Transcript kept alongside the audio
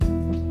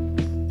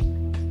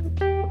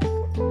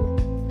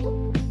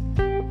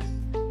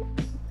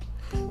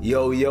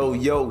Yo, yo,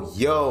 yo,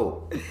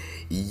 yo.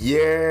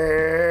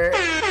 Yeah.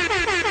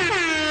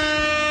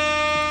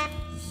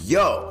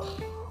 Yo.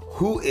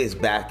 Who is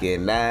back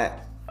in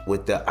that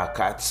with the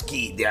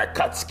Akatsuki? The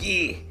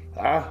Akatsuki.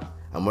 Huh?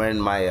 I'm wearing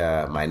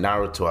my my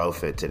Naruto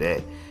outfit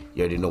today.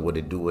 You already know what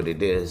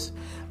it is.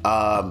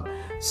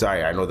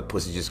 Sorry, I know the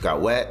pussy just got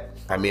wet.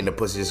 I mean, the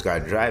pussy just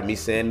got dry. Me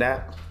saying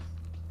that,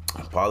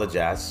 I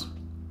apologize.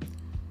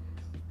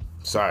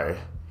 Sorry.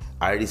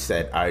 I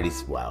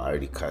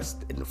already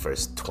cussed in the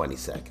first 20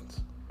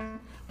 seconds.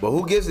 But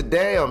who gives a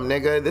damn,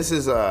 nigga? This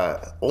is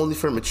only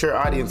for mature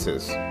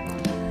audiences.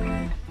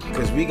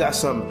 Because we got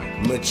some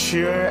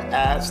mature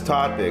ass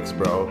topics,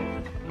 bro.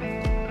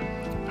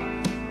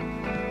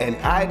 And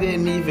I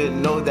didn't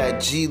even know that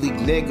G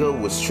League nigga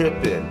was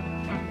tripping.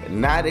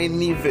 And I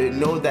didn't even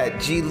know that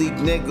G League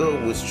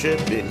nigga was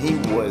tripping. He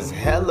was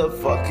hella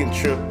fucking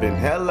tripping.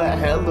 Hella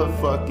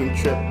fucking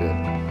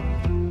tripping.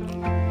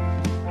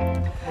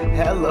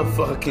 Hella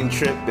fucking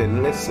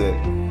tripping.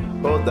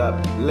 Listen, hold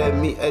up, let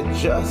me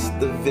adjust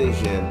the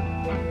vision.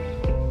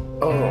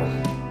 Oh,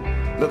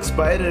 look,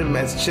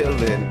 Spider-Man's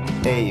chillin'.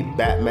 Hey,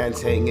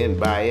 Batman's hanging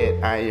by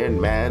it. Iron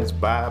Man's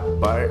by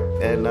Bart,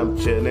 and I'm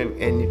chillin'.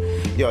 And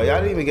yo,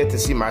 y'all didn't even get to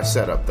see my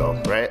setup though,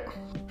 right? I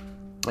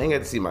didn't get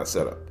to see my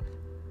setup.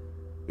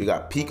 We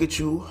got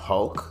Pikachu,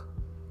 Hulk,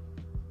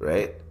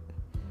 right?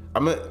 I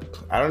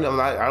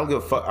don't give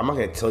a fuck. I'm not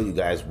gonna tell you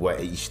guys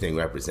what each thing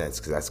represents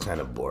because that's kind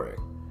of boring.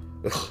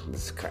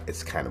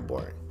 It's kind of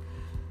boring.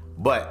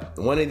 But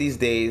one of these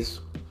days,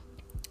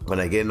 when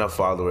I get enough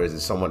followers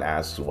and someone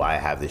asks why I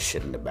have this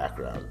shit in the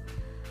background,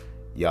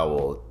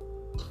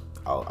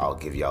 I'll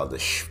give y'all the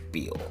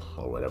spiel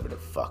or whatever the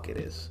fuck it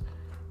is.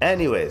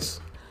 Anyways,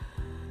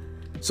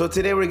 so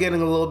today we're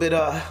getting a little bit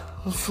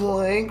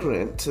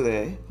flagrant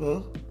today.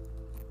 Huh?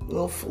 A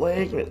little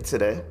flagrant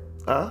today.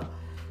 Huh?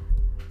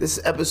 This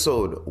is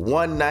episode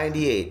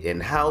 198,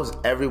 and how's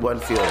everyone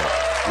feeling?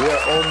 We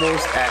are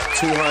almost at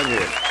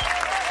 200.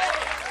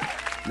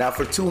 Now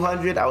for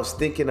 200, I was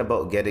thinking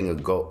about getting a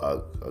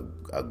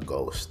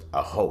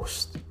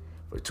host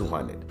for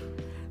 200.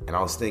 And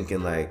I was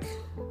thinking like,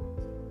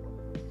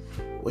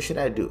 what should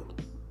I do?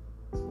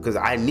 Because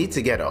I need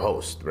to get a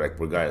host, like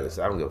regardless.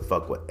 I don't give a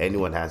fuck what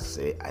anyone has to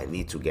say. I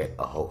need to get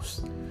a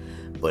host.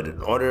 But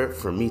in order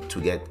for me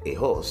to get a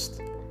host,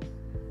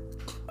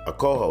 a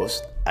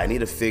co-host, I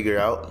need to figure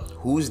out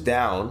who's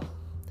down.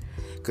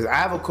 Because I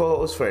have a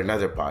co-host for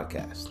another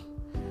podcast.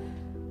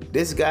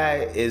 This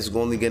guy is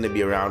only going to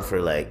be around for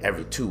like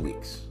every 2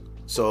 weeks.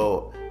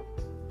 So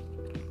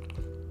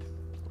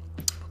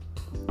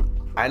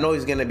I know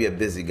he's going to be a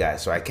busy guy,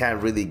 so I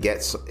can't really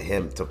get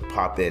him to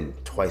pop in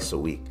twice a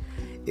week.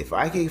 If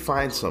I can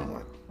find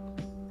someone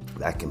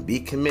that can be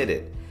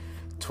committed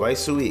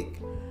twice a week,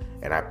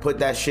 and I put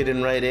that shit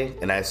in writing,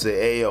 and I say,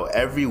 hey, yo,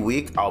 every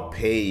week I'll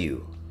pay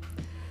you.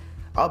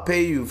 I'll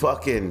pay you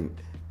fucking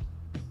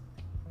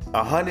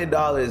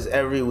 $100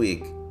 every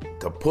week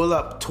to pull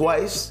up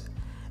twice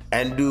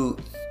and do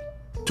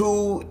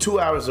two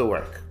hours of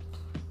work.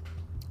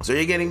 So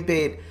you're getting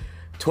paid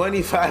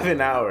 $25 an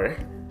hour.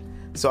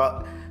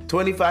 So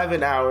 $25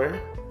 an hour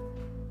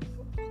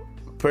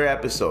per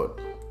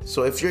episode.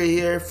 So if you're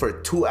here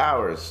for 2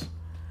 hours,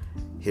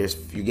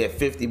 you get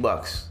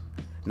 $50.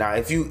 Now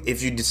if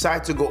you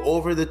decide to go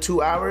over the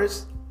 2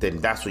 hours, then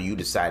that's what you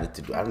decided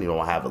to do. I don't even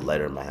want to have a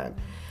letter in my hand.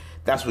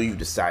 That's what you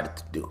decided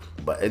to do.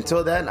 But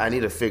until then, I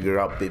need to figure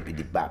out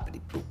bippity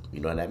boppity boop. You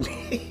know what I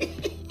mean?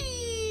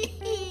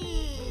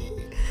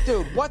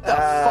 Dude, what the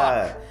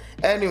fuck?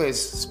 Anyways,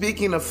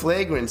 speaking of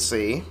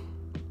flagrancy,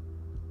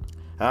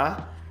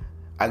 a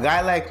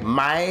guy like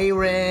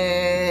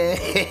Myron.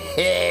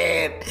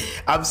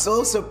 I'm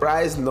so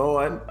surprised no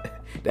one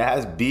that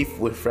has beef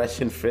with Fresh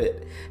and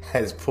Fit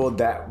has pulled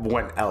that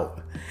one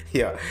out.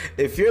 Yeah,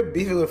 if you're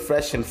beefing with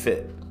Fresh and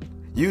Fit,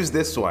 use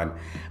this one.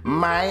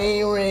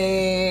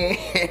 Myron.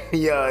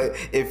 Yo,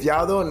 if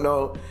y'all don't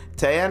know,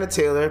 Tiana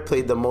Taylor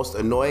played the most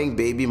annoying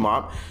baby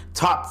mom.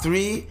 Top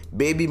 3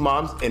 baby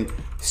moms in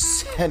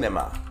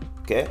cinema.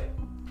 Okay?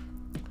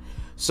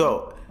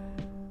 So,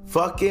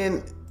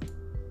 fucking,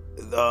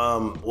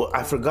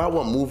 I forgot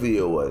what movie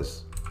it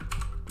was.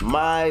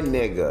 My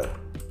nigga.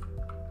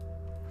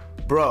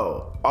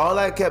 Bro, all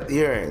I kept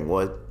hearing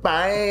was,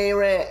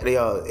 Byron.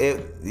 Yo,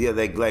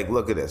 like,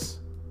 look at this.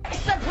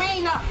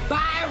 Sabrina,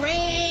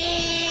 Byron.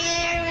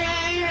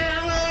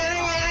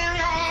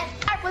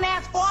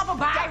 Ass for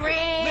Byron.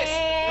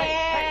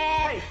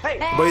 Hey.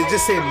 But you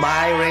just say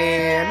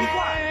Myron.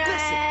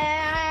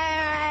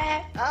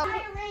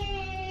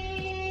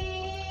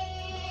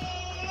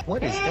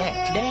 What is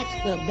that?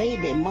 That's the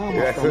baby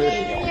mama from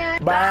here.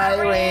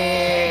 Byron.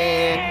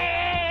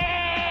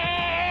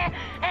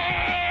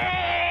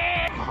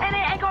 And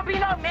it ain't gonna be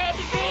no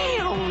Maggie.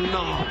 Oh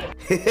no.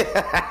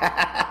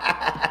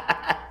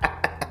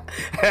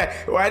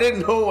 Why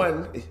didn't no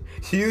one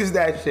use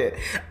that shit?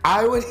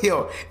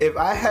 If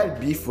I had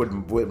beef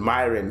with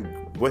Myron,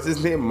 what's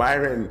his name?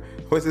 Myron.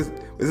 What's his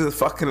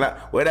fucking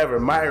whatever,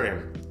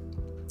 Myron.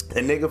 A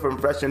nigga from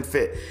Fresh and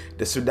Fit,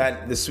 the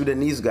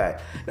Sudanese guy.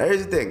 Now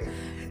here's the thing.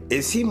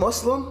 Is he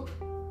Muslim?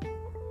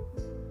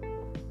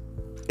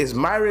 Is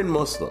Myron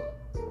Muslim?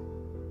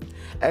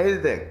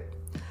 Everything.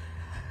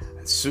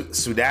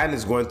 Sudan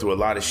is going through a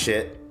lot of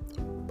shit.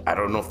 I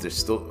don't know if they're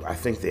still, I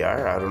think they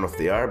are. I don't know if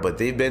they are, but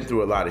they've been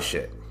through a lot of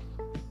shit,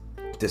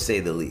 to say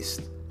the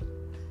least.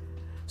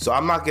 So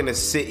I'm not gonna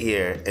sit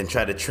here and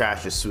try to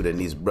trash a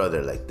Sudanese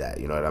brother like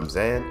that. You know what I'm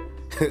saying?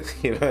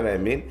 You know what I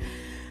mean?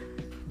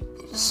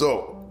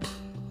 So,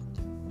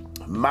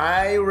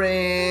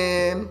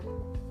 Myron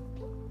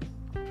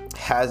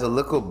has a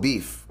little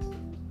beef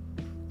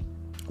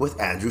with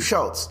Andrew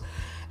Schultz.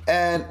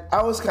 And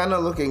I was kind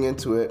of looking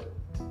into it.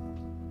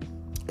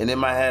 And in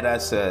my head, I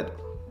said,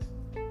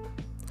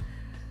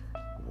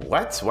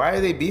 what? Why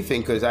are they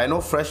beefing? Because I know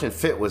Fresh and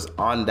Fit was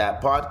on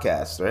that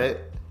podcast, right?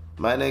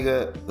 My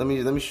nigga, let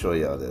me show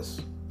y'all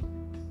this.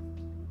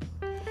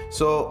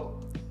 So,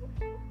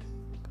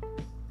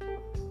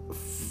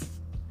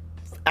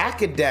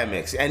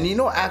 academics, and you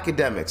know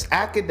academics,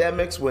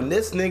 when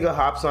this nigga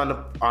hops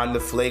on the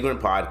Flagrant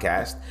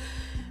podcast,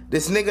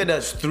 this nigga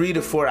does 3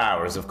 to 4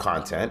 hours of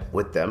content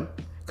with them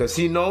because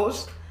he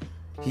knows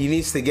he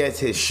needs to get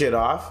his shit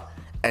off,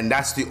 and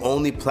that's the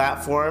only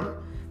platform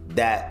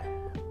that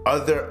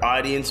other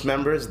audience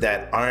members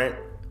that aren't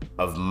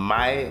of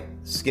my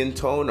skin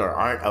tone or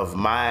I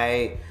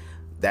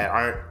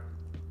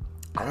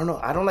don't know,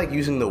 I don't like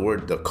using the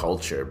word the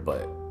culture,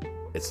 but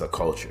it's the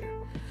culture,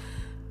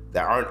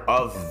 that aren't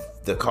of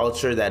the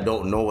culture, that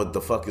don't know what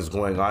the fuck is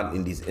going on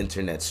in these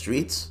internet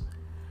streets,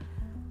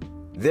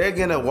 they're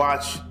gonna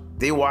watch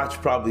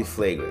probably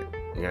Flagrant.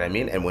 You know what I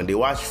mean? And when they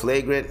watch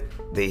Flagrant,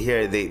 they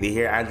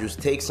hear Andrew's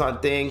takes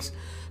on things.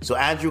 So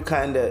Andrew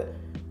kinda,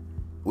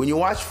 when you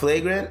watch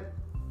Flagrant,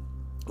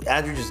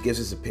 Andrew just gives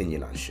his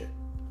opinion on shit.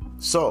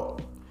 So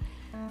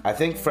I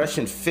think Fresh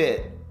and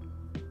Fit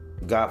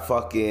got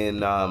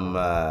fucking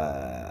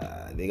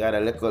they got a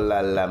little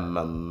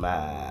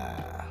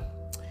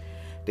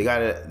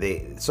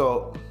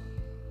so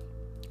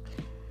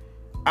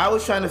I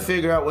was trying to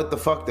figure out what the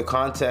fuck the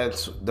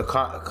context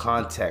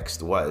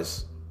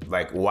was.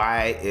 Like,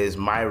 why is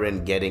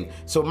Myron getting...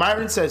 So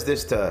Myron says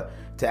this to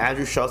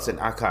Andrew Schultz and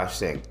Akash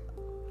Singh.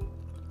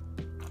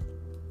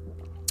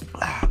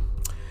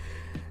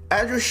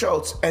 Andrew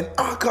Schultz and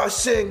Akash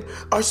Singh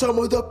are some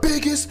of the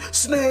biggest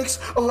snakes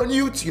on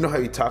YouTube. You know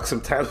how he talks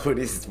sometimes when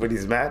he's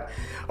mad?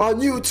 On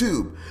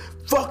YouTube.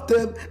 Fuck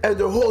them and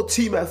their whole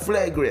team at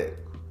Flagrant.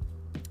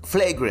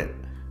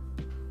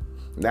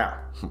 Now,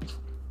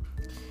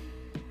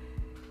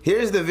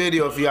 here's the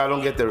video if y'all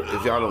don't get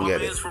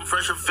it. From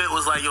Fresh and Fit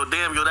was like, yo,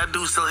 damn, yo, that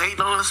dude still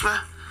hating on us,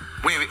 man.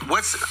 Wait,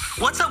 what's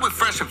up with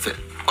Fresh and Fit?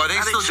 Are they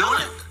still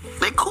doing it?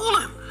 They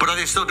cooling. But are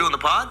they still doing the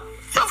pod?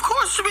 Yeah, of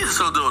course you mean they're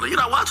still doing it. You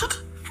not watching?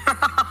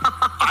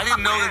 I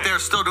didn't know that they're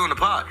still doing the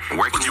pod.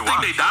 Where can you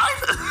think they died?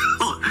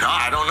 No,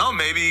 I don't know.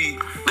 Maybe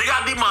they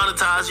got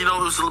demonetized. You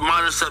know, it was a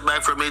minor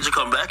setback for a major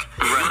comeback.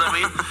 You know what I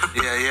mean?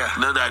 Yeah.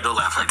 No, don't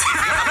laugh like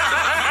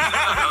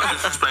that. No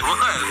disrespectful.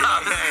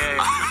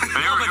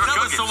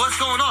 So what's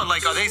going on?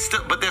 Like, are they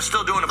still? But they're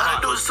still doing the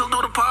pod. They're still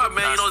doing the pod,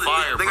 man. That's you know,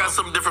 fire, they got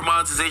some different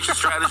monetization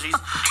strategies.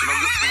 You know,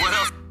 what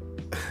else?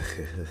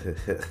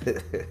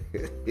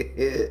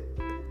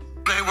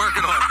 They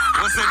working on?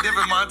 What's their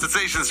different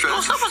monetization strategy?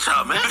 What's up with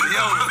y'all, man?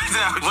 Yo,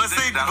 what's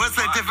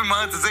their different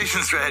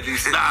monetization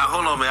strategies? Nah,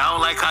 hold on, man. I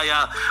don't like how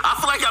y'all. I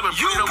feel like y'all been.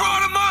 You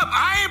brought him up.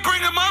 I ain't bring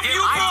him up.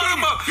 You brought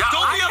him up.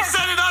 Don't be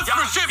upset at us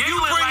for shit you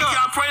bring up.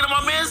 Y'all praying on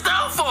my man's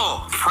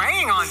downfall.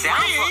 Praying on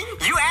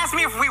downfall? You asked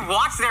me if we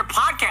watched their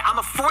podcast. I'm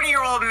a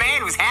 40-year-old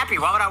man who's happy.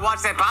 Why would I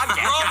watch that podcast?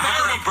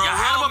 Bro,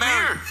 Y'all up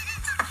here.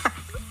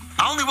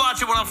 I only watch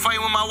it when I'm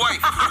fighting with my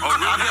wife. I'll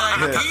be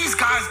like, these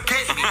guys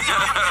get me.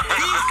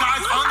 These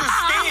guys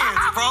understand,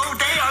 bro.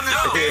 They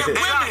understand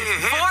women.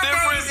 4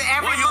 days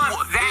every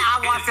month.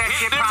 I watch that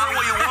shit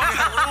probably.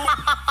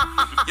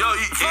 Yo,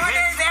 4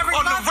 days every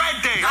on month. The red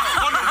days.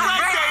 On the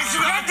red days,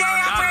 you Red day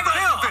I'm red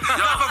too.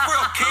 No, but for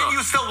real, can you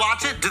still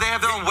watch it? Do they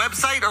have their own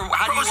website, or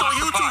how do you it's watch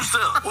on YouTube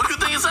still. What do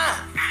you think it's at?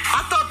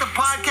 I thought the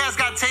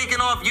podcast got taken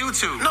off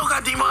YouTube. No,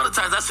 got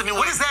demonetized. That's the new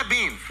What way. does that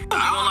mean?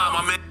 I won't lie,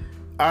 my man.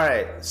 All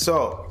right,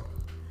 so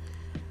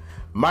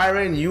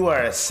Myron, you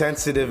are a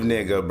sensitive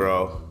nigga,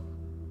 bro.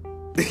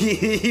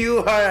 You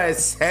are a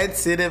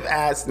sensitive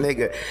ass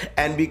nigga.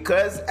 And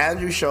because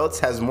Andrew Schultz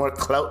has more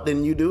clout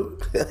than you do,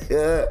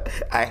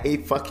 I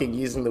hate fucking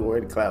using the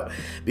word clout.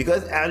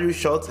 Because Andrew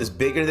Schultz is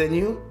bigger than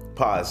you,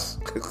 pause.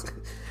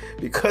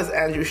 Because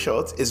Andrew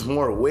Schultz is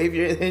more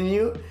wavier than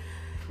you,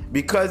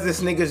 because this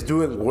nigga's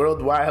doing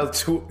worldwide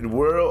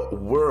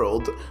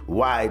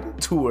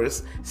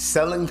tours,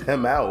 selling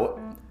them out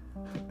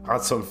on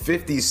some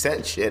 50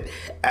 Cent shit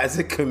as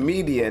a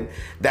comedian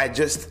that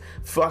just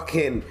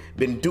fucking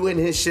been doing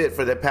his shit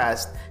for the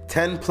past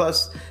 10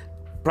 plus,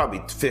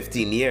 probably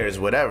 15 years,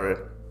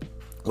 whatever,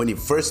 when he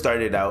first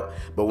started out.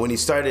 But when he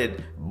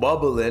started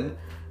bubbling,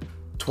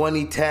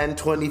 2010,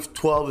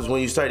 2012 is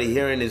when you started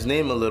hearing his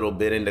name a little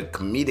bit in the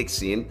comedic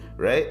scene,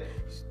 right?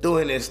 He's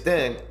doing his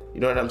thing, you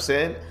know what I'm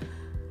saying?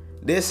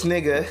 This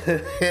nigga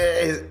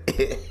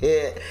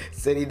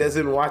said he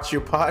doesn't watch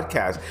your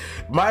podcast.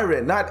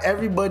 Myron, not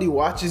everybody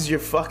watches your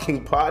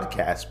fucking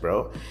podcast,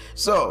 bro.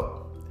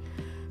 So,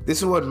 this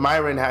is what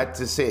Myron had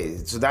to say.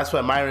 So that's why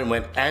Myron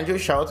went, Andrew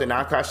Schultz and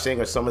Akash Singh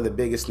are some of the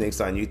biggest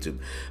snakes on YouTube.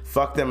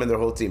 Fuck them and their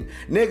whole team.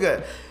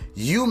 Nigga,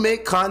 you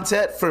make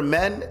content for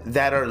men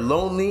that are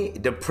lonely,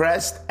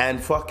 depressed,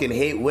 and fucking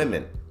hate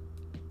women.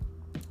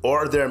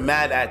 Or they're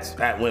mad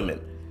at women.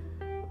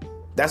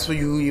 That's what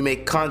you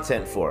make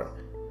content for.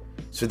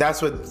 So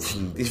that's what,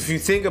 if you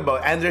think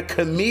about, and they're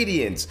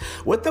comedians.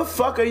 What the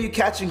fuck are you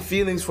catching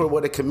feelings for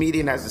what a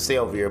comedian has to say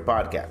over your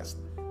podcast?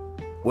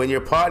 When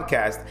your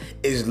podcast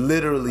is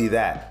literally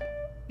that.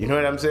 You know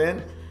what I'm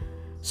saying?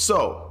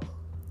 So,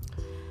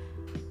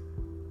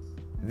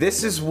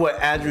 this is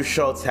what Andrew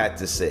Schultz had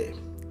to say.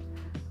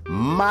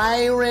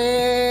 Myron!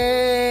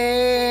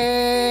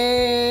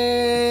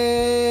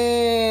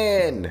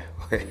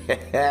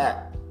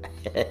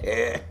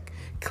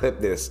 Clip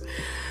this.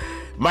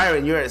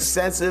 Myron, you're a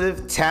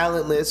sensitive,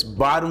 talentless,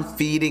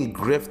 bottom-feeding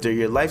grifter.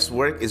 Your life's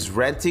work is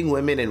renting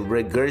women and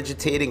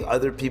regurgitating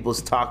other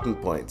people's talking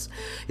points.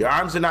 Your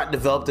arms are not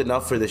developed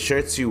enough for the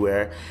shirts you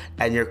wear,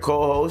 and your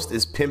co-host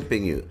is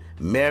pimping you.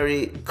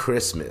 Merry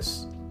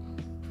Christmas.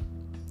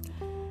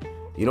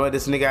 You know what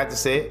this nigga had to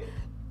say?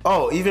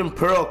 Oh, even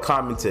Pearl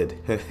commented.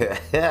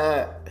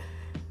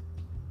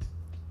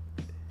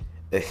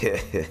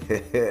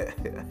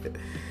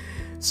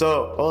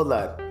 So, hold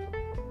on.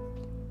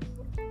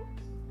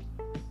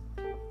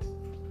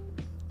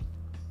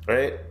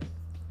 Right?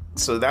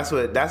 So that's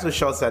what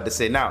Schultz had to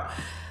say. Now,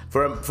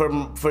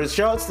 for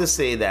Schultz to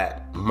say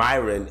that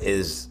Myron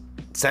is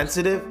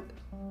sensitive,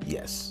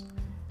 yes.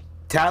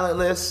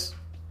 Talentless,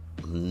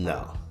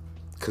 no.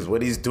 Because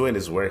what he's doing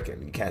is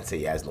working. You can't say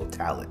he has no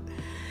talent.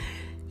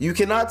 You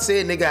cannot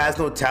say a nigga has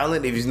no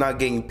talent if he's not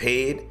getting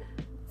paid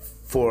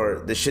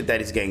for the shit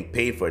that he's getting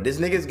paid for. This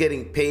nigga's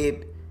getting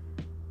paid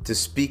to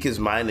speak his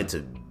mind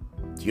into,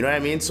 you know what I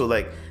mean? So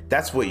like,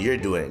 that's what you're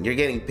doing. You're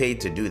getting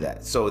paid to do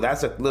that. So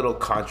that's a little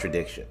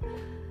contradiction,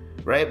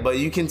 right? But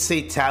you can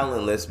say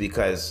talentless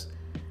because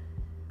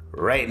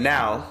right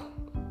now,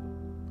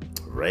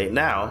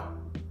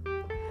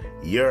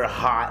 you're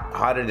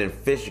hotter than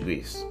fish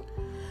grease.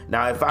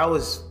 Now, if I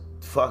was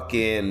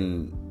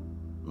fucking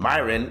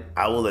Myron,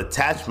 I will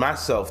attach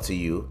myself to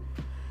you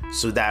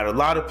so that a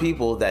lot of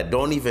people that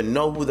don't even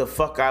know who the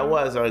fuck I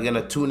was are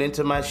gonna tune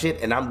into my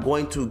shit, and I'm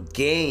going to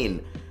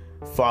gain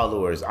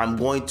followers. I'm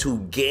going to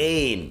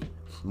gain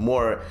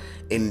more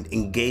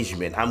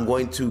engagement. I'm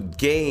going to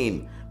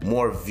gain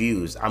more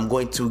views. I'm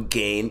going to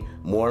gain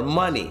more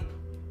money.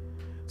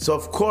 So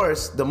of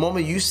course, the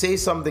moment you say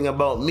something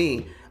about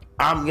me,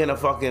 I'm gonna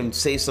fucking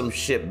say some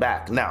shit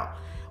back. Now,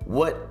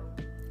 what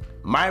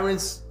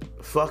Myron's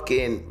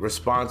fucking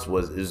response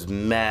is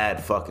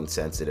mad fucking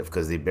sensitive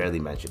because they barely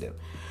mentioned him.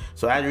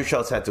 So Andrew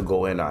Schultz had to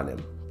go in on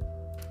him.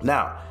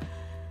 Now,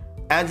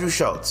 Andrew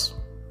Schultz,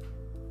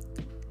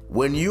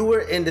 when you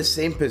were in the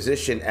same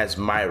position as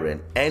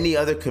Myron, any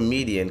other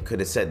comedian could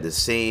have said the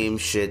same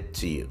shit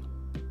to you.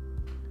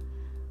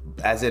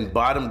 As in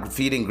bottom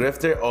feeding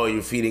grifter, oh,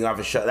 you're feeding off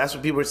a shot. That's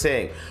what people are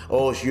saying.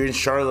 Oh, you're in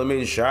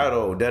Charlemagne's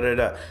shadow,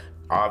 da-da-da.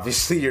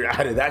 Obviously, you're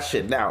out of that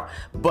shit now.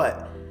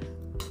 But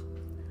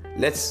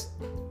let's,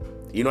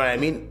 you know what I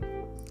mean?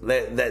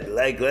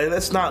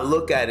 Let's not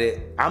look at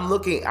it.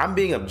 I'm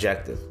being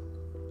objective,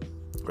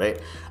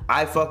 right?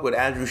 I fuck with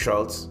Andrew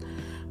Schultz.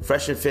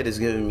 Fresh and Fit is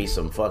giving me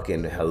some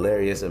fucking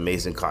hilarious,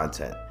 amazing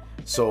content.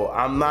 So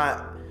I'm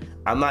not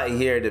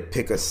here to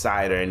pick a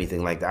side or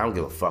anything like that. I don't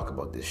give a fuck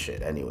about this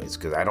shit anyways,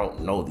 because I don't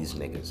know these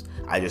niggas.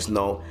 I just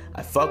know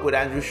I fuck with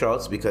Andrew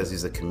Schultz because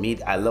he's a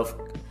comedian.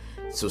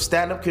 So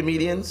stand-up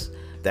comedians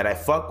that I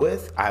fuck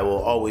with, I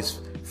will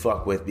always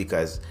fuck with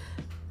because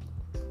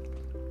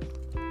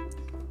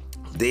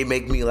they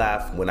make me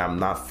laugh when I'm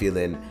not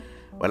feeling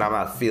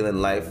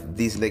life.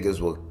 These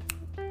niggas will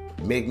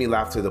make me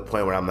laugh to the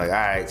point where I'm like, all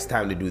right, it's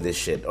time to do this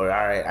shit. Or,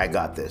 all right, I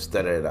got this.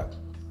 Da-da-da.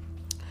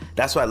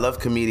 That's why I love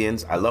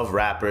comedians. I love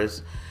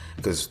rappers.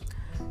 Because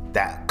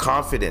that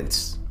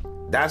confidence,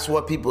 that's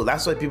why people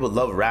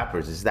love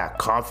rappers. It's that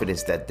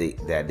confidence that they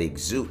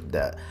exude.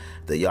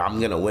 Yo, I'm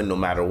going to win no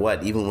matter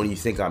what. Even when you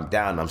think I'm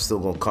down, I'm still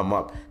going to come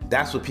up.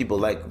 That's what people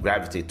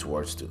gravitate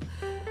towards too.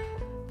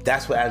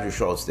 That's what Andrew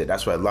Schultz did.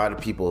 That's why a lot of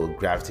people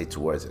gravitate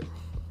towards it.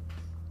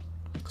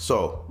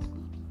 So,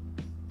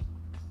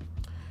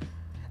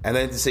 and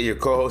then to say your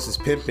co-host is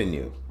pimping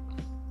you.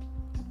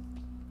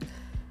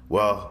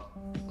 Well,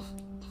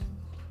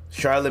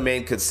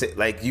 Charlemagne could say,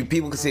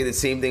 people could say the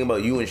same thing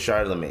about you and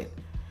Charlemagne.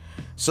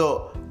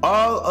 So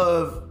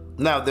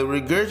now the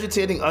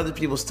regurgitating other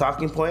people's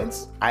talking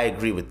points, I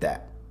agree with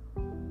that.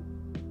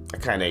 I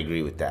kind of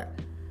agree with that.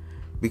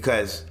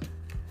 Because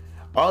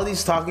all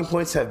these talking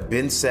points have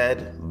been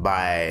said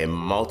by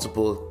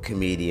multiple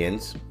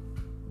comedians.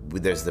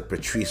 There's the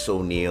Patrice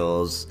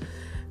O'Neills,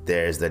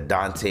 there's the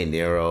Dante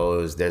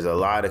Neros, there's a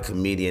lot of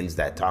comedians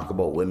that talk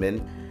about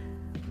women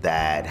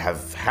that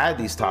have had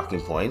these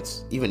talking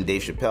points. Even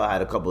Dave Chappelle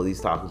had a couple of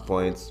these talking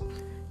points.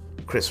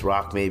 Chris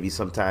Rock maybe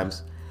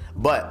sometimes.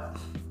 But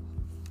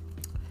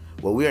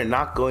what we are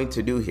not going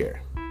to do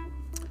here,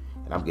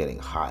 and I'm getting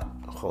hot.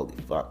 Holy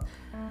fuck.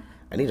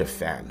 I need a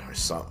fan or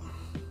something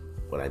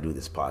when I do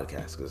this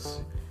podcast,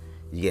 because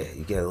you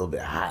get a little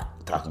bit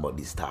hot talking about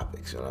these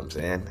topics, you know what I'm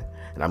saying?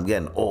 And I'm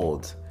getting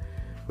old.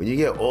 When you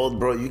get old,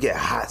 bro, you get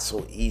hot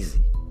so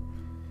easy.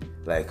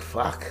 Like,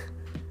 fuck.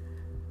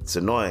 It's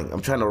annoying.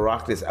 I'm trying to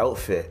rock this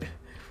outfit.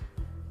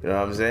 You know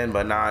what I'm saying?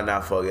 But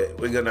nah, fuck it.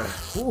 We're gonna,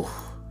 whew.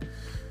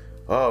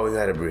 Oh, we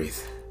gotta breathe.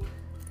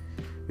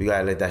 We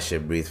gotta let that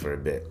shit breathe for a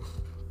bit.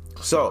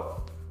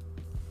 So,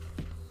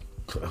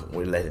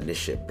 we're letting this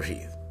shit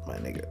breathe, my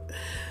nigga.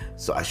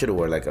 So I should have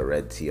worn like a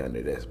red tee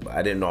under this, but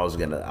I didn't know I was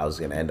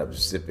gonna end up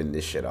zipping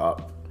this shit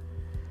up.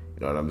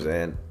 You know what I'm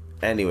saying?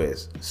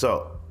 Anyways,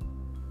 so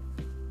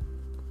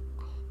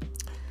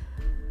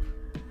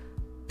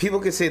people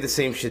can say the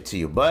same shit to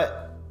you,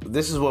 but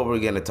this is what we're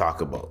gonna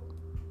talk about.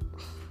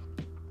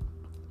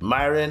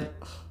 Myron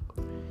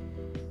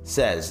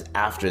says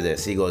after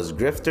this, he goes,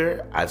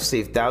 "Grifter, I've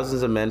saved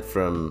thousands of men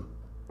from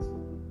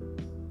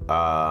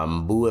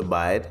Boo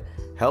Abide.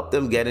 Help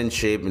them get in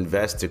shape,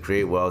 invest to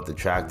create wealth,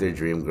 attract their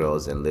dream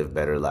girls, and live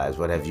better lives.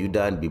 What have you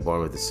done? Be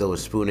born with a silver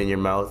spoon in your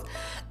mouth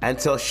and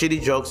tell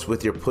shitty jokes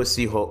with your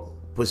pussy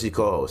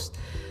co-host."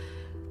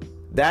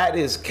 That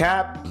is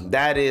cap.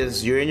 That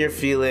is, you're in your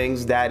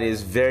feelings. That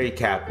is very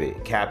cappy.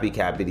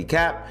 Cappity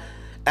cap.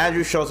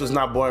 Andrew Schultz was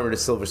not born with a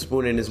silver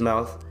spoon in his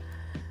mouth.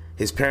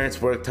 His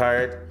parents worked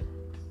hard,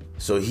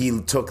 so he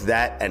took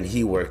that and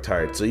he worked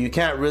hard. So you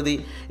can't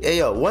really,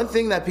 one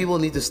thing that people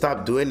need to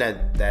stop doing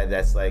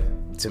that's like,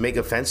 to make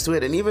offense to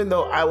it, and even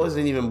though I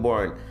wasn't even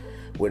born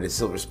with a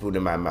silver spoon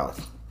in my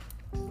mouth,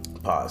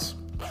 pause.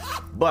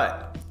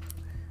 But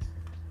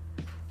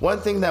one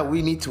thing that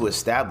we need to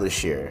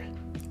establish here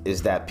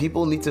is that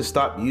people need to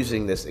stop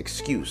using this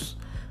excuse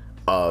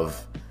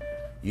of,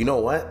 you know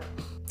what?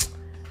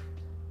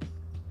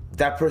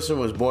 That person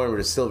was born with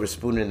a silver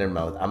spoon in their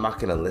mouth. I'm not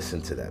gonna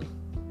listen to them.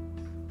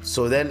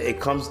 So then it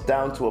comes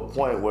down to a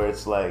point where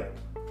it's like,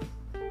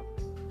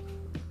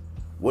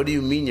 what do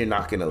you mean you're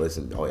not gonna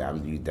listen? Oh yeah,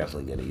 you're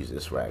definitely gonna use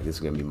this rag. This is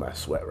gonna be my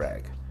sweat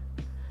rag.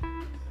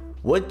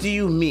 What do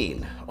you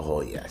mean? Oh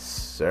yes,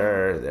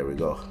 sir. There we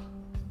go.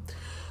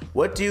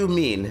 What do you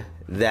mean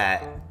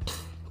that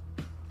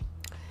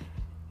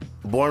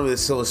born with a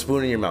silver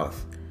spoon in your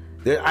mouth?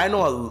 I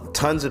know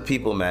tons of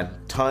people, man,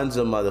 tons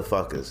of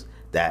motherfuckers,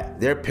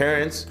 that their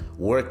parents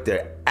worked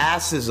their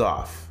asses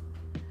off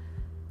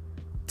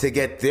to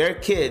get their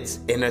kids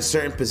in a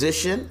certain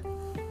position,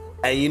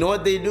 and you know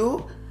what they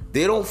do?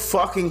 They don't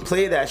fucking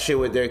play that shit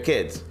with their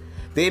kids.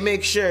 They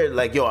make sure,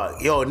 like, yo,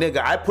 nigga,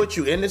 I put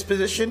you in this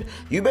position.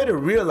 You better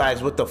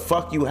realize what the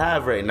fuck you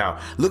have right now.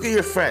 Look at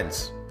your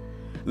friends.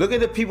 Look at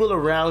the people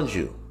around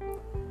you.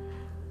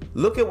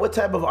 Look at what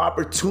type of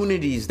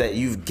opportunities that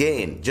you've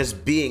gained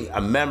just being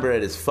a member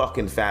of this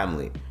fucking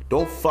family.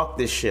 Don't fuck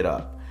this shit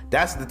up.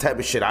 That's the type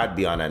of shit I'd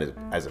be on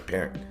as a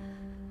parent.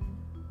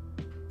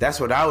 That's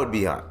what I would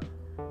be on.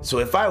 So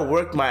if I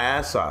worked my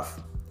ass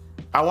off,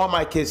 I want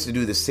my kids to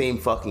do the same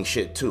fucking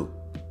shit too.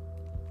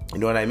 You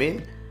know what I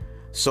mean?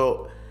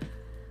 So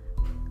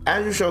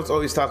Andrew Schultz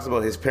always talks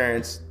about his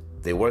parents.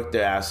 They worked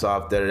their ass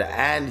off,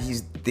 and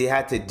they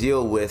had to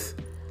deal with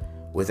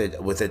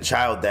a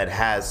child that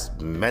has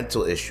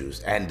mental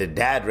issues. And the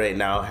dad right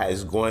now I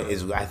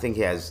think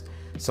he has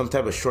some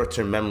type of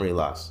short-term memory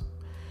loss.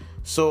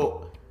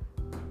 So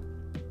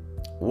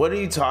what are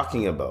you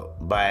talking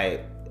about by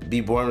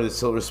be born with a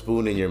silver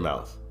spoon in your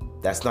mouth?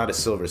 That's not a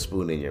silver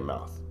spoon in your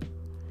mouth.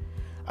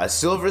 A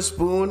silver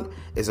spoon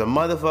is a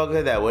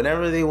motherfucker that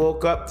whenever they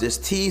woke up, there's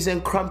teas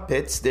and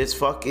crumpets, there's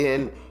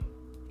fucking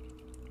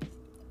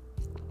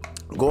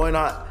going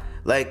on.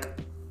 Like,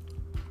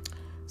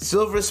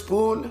 silver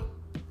spoon,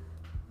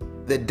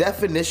 the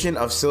definition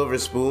of silver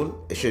spoon,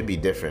 it should be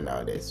different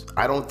nowadays.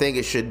 I don't think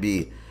it should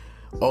be,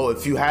 oh,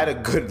 if you had a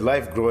good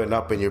life growing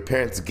up and your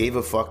parents gave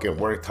a fuck and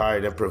worked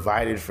hard and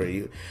provided for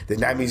you, then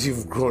that means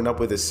you've grown up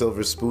with a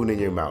silver spoon in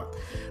your mouth.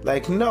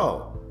 Like,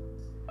 no.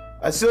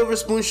 A silver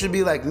spoon should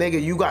be like,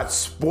 nigga, you got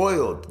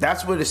spoiled.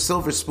 That's what a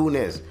silver spoon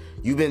is.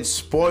 You've been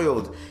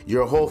spoiled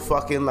your whole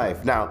fucking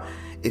life. Now,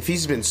 if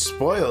he's been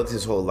spoiled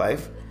his whole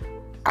life,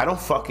 I don't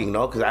fucking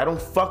know, because I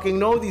don't fucking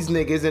know these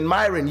niggas. And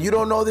Myron, you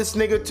don't know this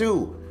nigga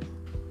too.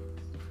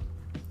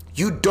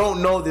 You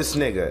don't know this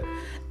nigga.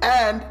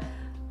 And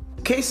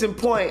case in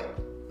point,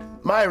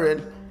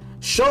 Myron,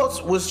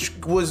 Schultz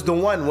was the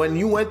one, when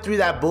you went through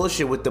that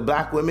bullshit with the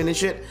black women and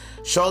shit,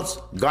 Schultz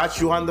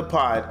got you on the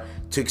pod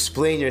to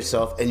explain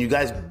yourself, and you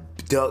guys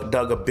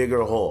dug a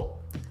bigger hole.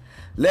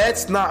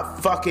 Let's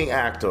not fucking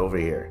act over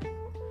here.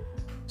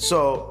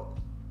 So,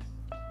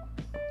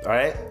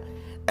 alright?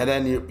 And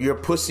then your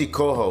pussy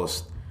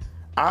co-host,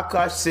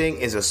 Akash Singh,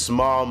 is a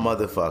small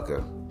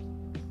motherfucker.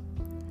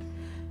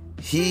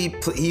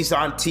 He's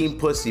on team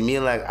pussy,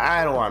 meaning like,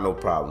 I don't want no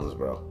problems,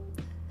 bro.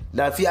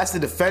 Now, if he has to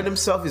defend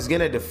himself, he's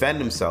gonna defend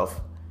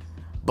himself.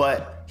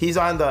 But he's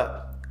on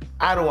the,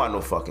 I don't want no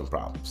fucking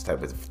problems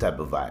type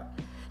of vibe.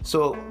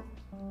 So,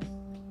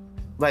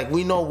 like,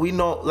 we know,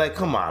 like,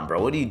 come on,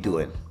 bro, what are you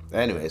doing?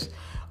 Anyways,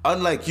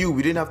 Unlike you,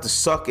 we didn't have to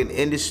suck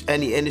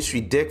any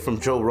industry dick from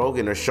Joe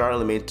Rogan or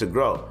Charlemagne to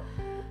grow.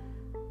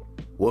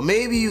 Well,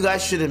 maybe you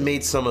guys should have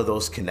made some of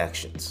those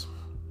connections.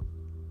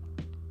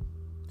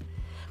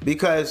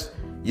 Because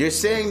you're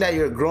saying that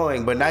you're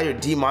growing, but now you're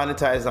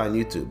demonetized on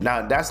YouTube.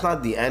 Now, that's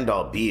not the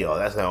end-all be-all.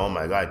 That's like, oh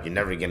my God, you're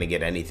never going to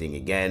get anything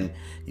again.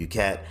 You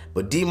can't.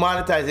 But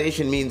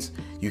demonetization means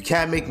you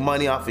can't make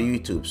money off of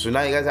YouTube. So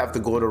now you guys have to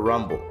go to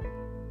Rumble.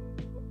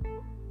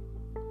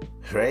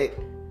 Right?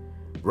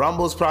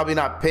 Rumble's probably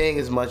not paying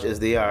as much as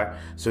they are.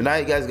 So now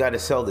you guys got to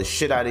sell the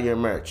shit out of your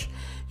merch.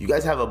 You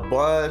guys have a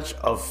bunch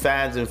of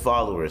fans and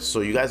followers.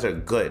 So you guys are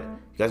good.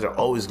 You guys are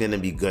always going to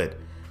be good.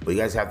 But you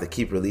guys have to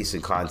keep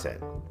releasing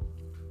content.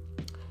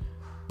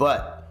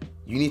 But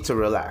you need to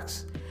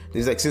relax.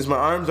 He's like, since my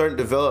arms aren't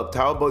developed,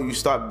 how about you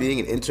stop being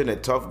an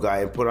internet tough guy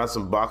and put on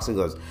some boxing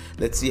gloves?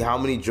 Let's see how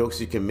many jokes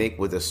you can make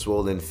with a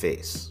swollen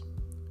face.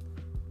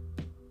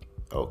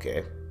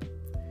 Okay.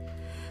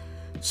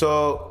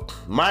 So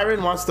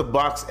Myron wants to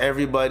box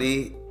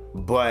everybody,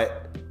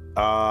 but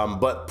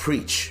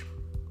preach.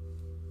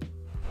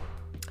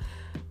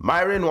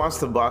 Myron wants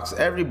to box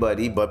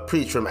everybody, but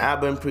preach from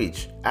Abba and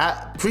Preach.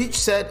 Preach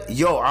said,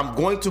 yo, I'm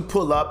going to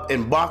pull up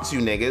and box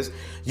you niggas.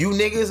 You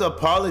niggas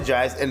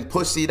apologized and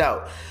pussied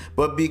out.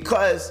 But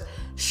because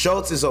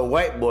Schultz is a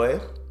white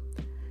boy,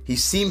 he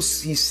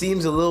seems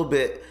a little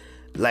bit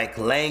like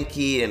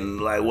lanky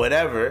and like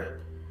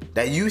whatever,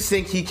 that you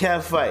think he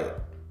can't fight.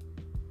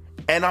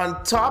 And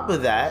on top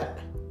of that,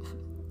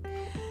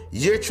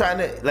 you're trying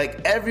to,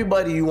 like,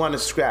 everybody you want to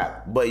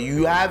scrap, but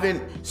you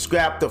haven't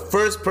scrapped the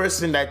first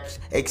person that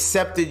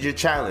accepted your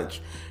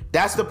challenge.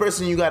 That's the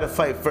person you got to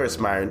fight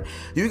first, Myron.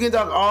 You can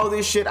talk all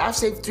this shit. I've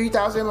saved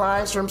 3,000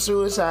 lives from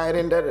suicide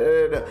and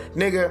da-da-da-da.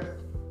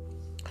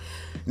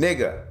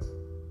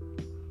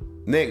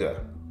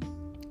 Nigga.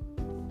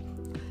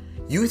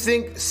 You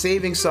think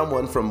saving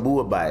someone from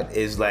Buabide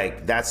is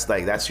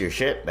that's your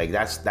shit? Like,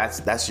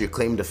 that's your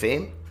claim to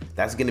fame?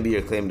 That's going to be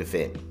your claim to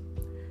fame.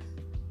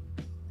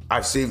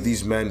 I've saved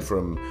these men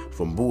from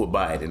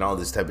Buabide and all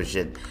this type of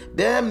shit.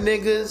 Them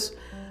niggas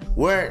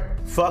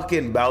weren't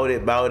fucking about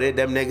it.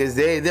 Them niggas,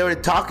 they were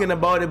talking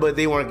about it, but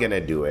they weren't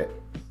gonna do it.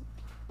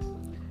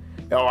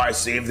 Oh, I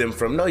saved them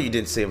from... No, you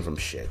didn't save them from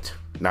shit.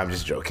 No, I'm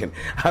just joking.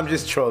 I'm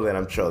just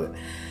trolling.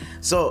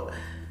 So,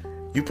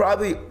 you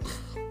probably...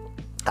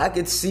 I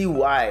could see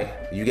why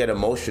you get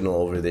emotional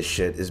over this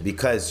shit is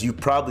because you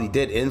probably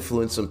did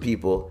influence some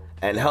people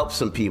and help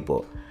some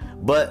people.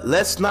 But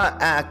let's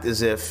not act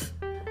as if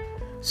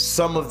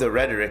some of the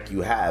rhetoric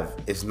you have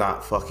is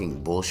not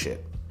fucking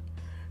bullshit.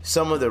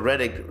 Some of the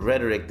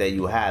rhetoric that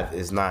you have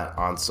is not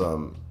on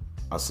some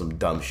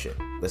dumb shit.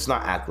 Let's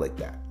not act like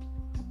that.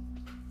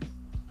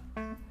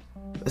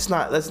 Let's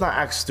not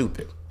act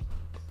stupid.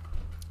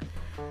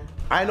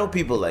 I know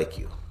people like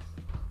you.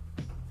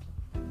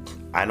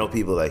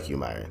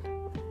 Myron.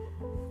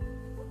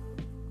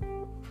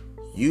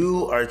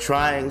 You are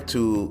trying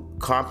to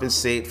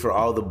compensate for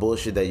all the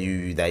bullshit that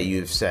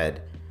you've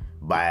said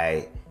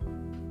by,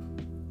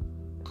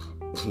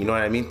 you know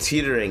what I mean,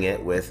 teetering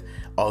it with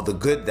all the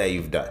good that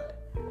you've done.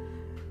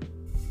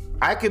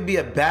 I could be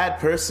a bad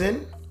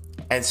person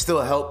and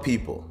still help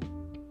people.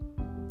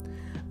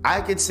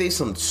 I could say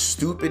some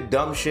stupid,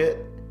 dumb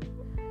shit,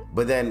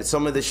 but then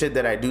some of the shit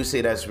that I do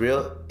say that's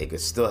real, it could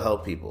still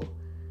help people,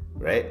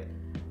 right?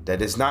 That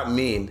does not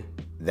mean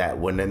that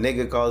when the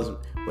nigga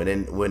when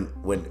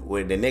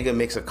the nigga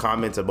makes a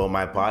comment about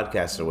my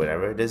podcast or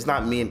whatever, it does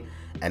not mean,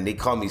 and they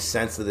call me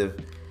sensitive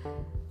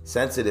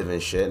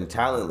and shit and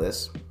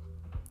talentless,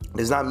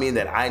 does not mean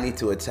that I need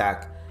to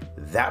attack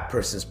that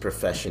person's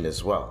profession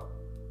as well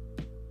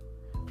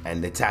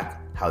and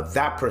attack how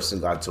that person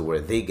got to where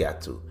they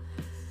got to.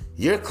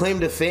 Your claim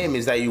to fame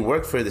is that you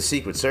worked for the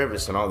Secret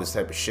Service and all this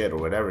type of shit or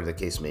whatever the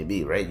case may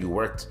be, right? You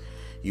worked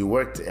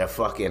a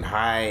fucking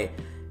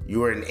you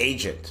were an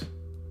agent.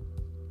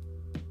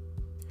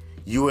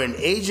 You were an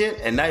agent,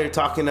 and now you're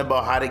talking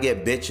about how to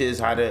get bitches,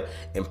 how to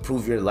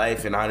improve your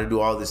life, and how to do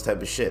all this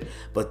type of shit.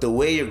 But the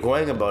way you're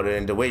going about it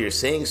and the way you're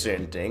saying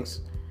certain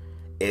things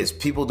is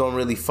people don't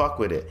really fuck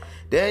with it.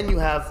 Then you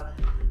have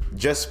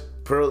just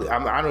Pearly.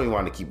 I don't even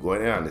want to keep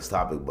going in on this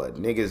topic, but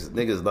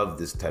niggas love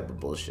this type of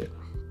bullshit.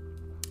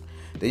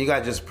 Then you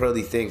got just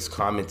Pearly Things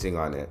commenting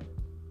on it,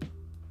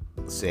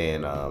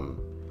 saying,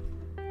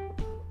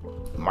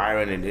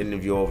 Myron in an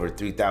interview over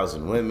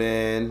 3,000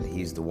 women.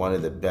 He's one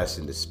of the best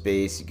in the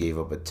space. He gave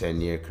up a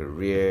 10-year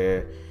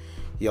career.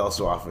 He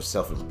also offers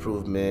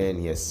self-improvement.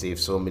 He has saved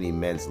so many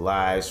men's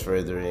lives,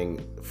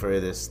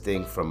 furthest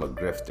thing from a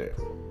grifter.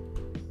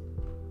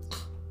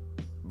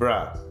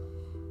 Bruh.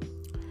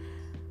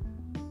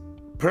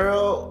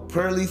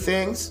 Pearly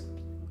Things,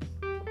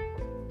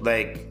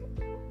 like,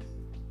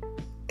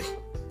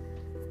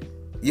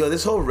 yo,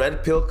 this whole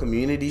red pill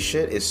community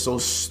shit is so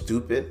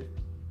stupid.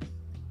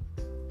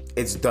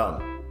 It's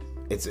dumb.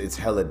 It's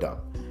hella dumb.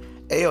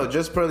 Hey, yo,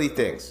 just Pearly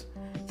Things.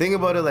 Think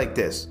about it like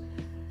this.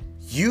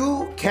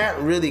 You can't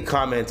really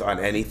comment on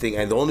anything,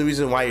 and the only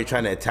reason why you're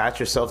trying to attach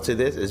yourself to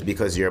this is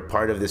because you're a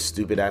part of this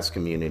stupid-ass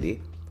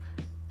community.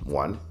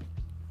 One.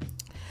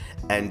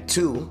 And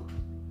 2,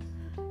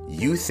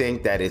 you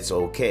think that it's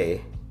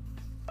okay.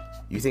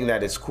 You think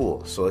that it's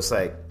cool. So it's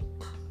like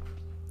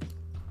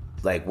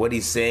what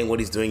he's saying, what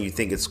he's doing, you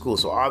think it's cool.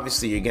 So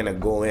obviously you're gonna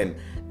go in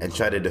and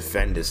try to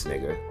defend this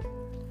nigga.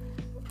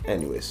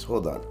 Anyways,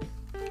 hold on.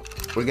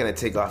 We're gonna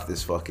take off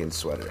this fucking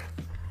sweater.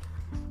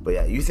 But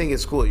yeah, you think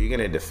it's cool, you're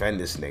gonna defend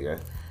this nigga.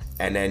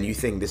 And then you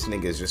think this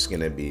nigga is just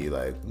gonna be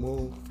like,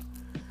 well,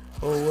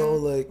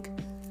 oh,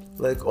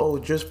 well, oh,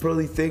 just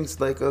Pearly thinks,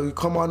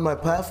 come on my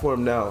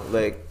platform now.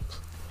 Like,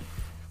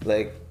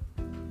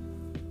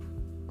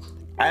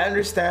 I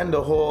understand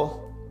the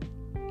whole,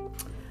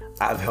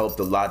 I've helped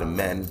a lot of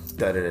men,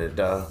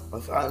 da-da-da-da.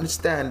 I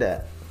understand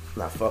that.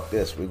 Nah, fuck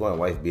this. We're going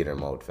wife beater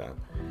mode, fam.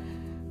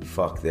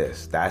 Fuck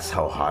this. That's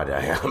how hot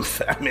I am.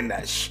 I'm in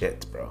that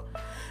shit, bro.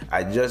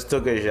 I just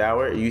took a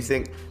shower. You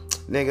think,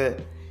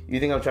 nigga, you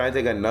think I'm trying to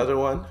take another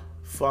one?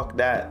 Fuck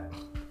that.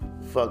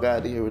 Fuck out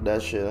of here with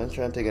that shit. I'm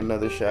trying to take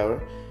another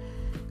shower.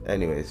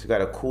 Anyways, you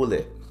gotta cool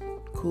it.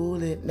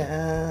 Cool it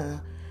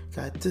now.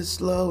 Got to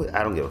slow it.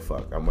 I don't give a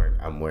fuck.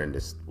 I'm wearing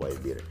this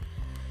white beater.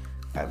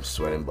 I'm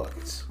sweating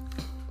buckets.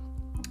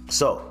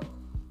 So,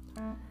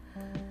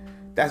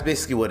 that's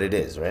basically what it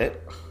is, right?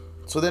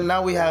 So then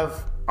now we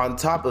have, on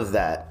top of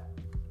that,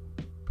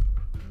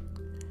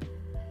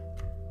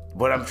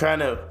 but I'm trying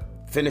to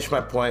finish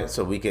my point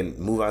so we can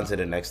move on to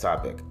the next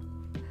topic.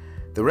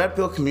 The red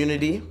pill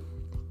community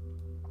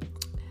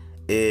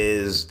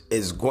is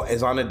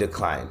on a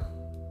decline,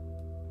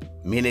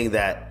 meaning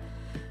that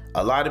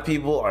a lot of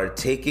people are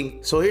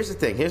taking. So here's the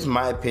thing. Here's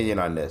my opinion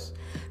on this.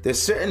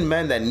 There's certain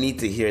men that need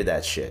to hear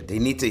that shit. They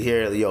need to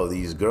hear, yo,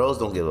 these girls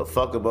don't give a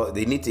fuck about.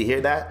 They need to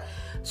hear that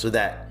so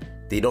that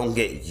they don't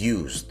get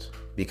used,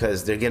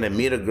 because they're gonna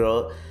meet a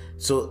girl.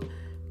 So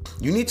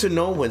you need to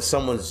know when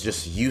someone's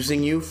just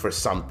using you for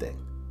something.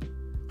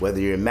 Whether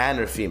you're a man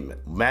or female,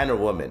 man or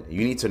woman,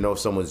 you need to know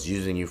someone's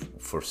using you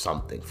for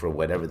something, for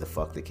whatever the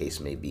fuck the case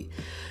may be.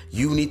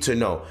 You need to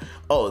know,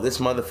 oh, this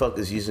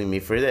motherfucker's using me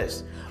for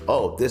this.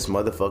 Oh, this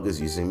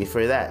motherfucker's using me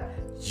for that.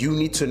 You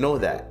need to know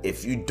that.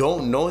 If you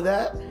don't know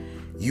that,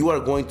 you are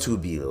going to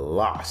be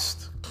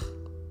lost.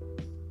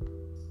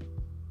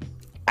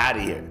 Out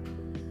of here.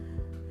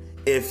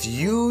 If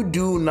you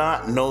do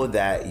not know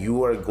that,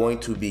 you are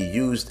going to be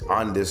used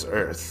on this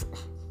earth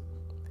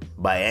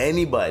by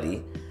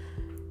anybody,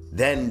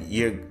 then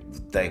you're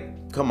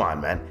like, come on,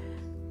 man.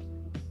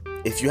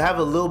 If you have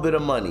a little bit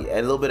of money,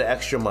 a little bit of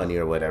extra money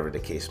or whatever the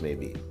case may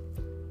be,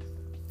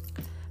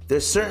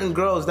 there's certain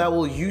girls that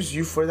will use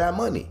you for that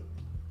money.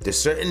 There's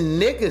certain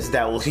niggas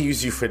that will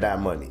use you for that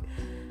money.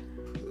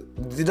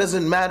 It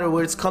doesn't matter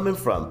where it's coming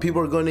from.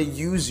 People are going to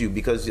use you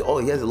because, oh,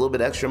 he has a little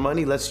bit extra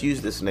money. Let's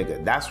use this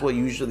nigga. That's what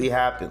usually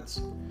happens.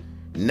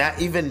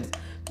 Not even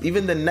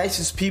the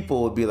nicest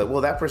people would be like, well,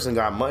 that person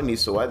got money,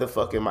 so why the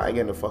fuck am I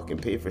going to fucking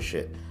pay for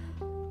shit?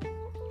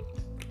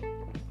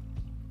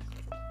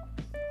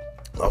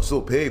 I'll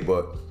still pay,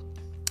 but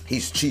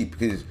he's cheap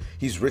because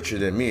he's richer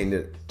than me,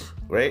 and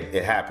right?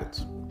 It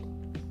happens.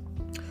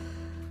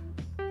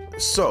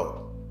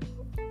 So,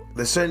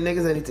 there's certain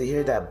niggas that need to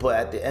hear that, but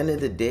at the end of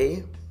the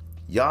day,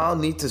 y'all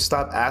need to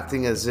stop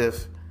acting as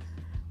if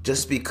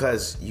just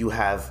because you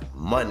have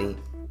money,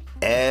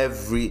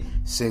 every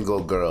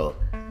single girl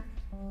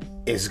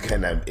is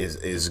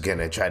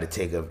gonna try to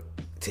take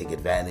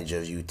advantage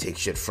of you, take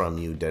shit from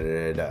you, da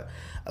da da da.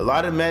 A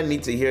lot of men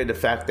need to hear the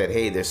fact that,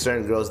 hey, there's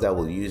certain girls that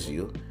will use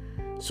you.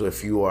 So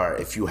if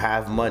you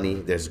have money,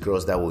 there's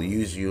girls that will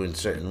use you in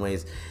certain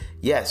ways.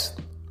 Yes,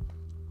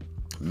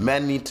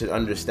 men need to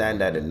understand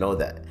that and know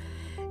that.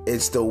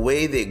 It's the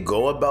way they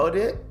go about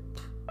it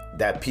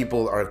that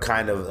people are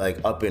kind of like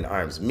up in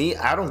arms. Me,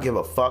 I don't give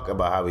a fuck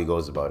about how he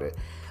goes about it.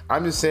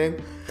 I'm just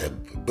saying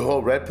the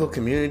whole red pill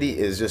community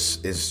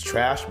is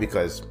trash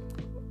because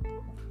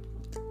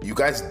you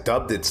guys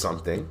dubbed it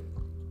something,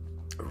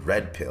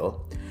 red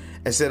pill,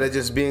 instead of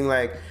just being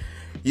like,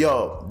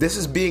 yo, this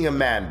is being a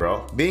man,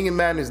 bro. Being a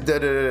man is da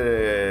da da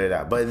da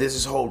da. But this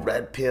is whole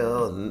red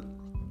pill.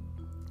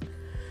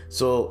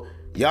 So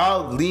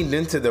y'all leaned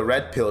into the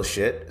red pill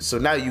shit. So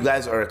now you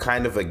guys are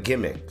kind of a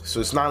gimmick. So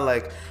it's not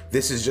like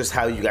this is just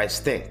how you guys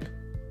think.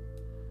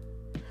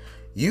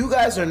 You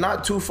guys are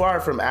not too far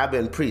from Abba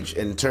and Preach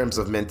in terms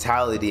of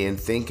mentality and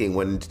thinking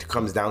when it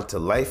comes down to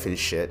life and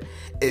shit.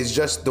 It's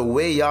just the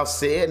way y'all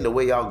say it and the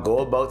way y'all go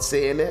about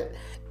saying it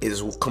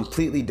is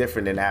completely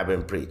different than Abba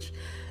and Preach.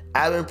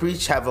 Abba and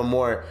Preach have a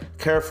more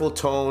careful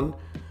tone.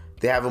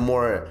 They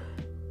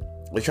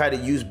try to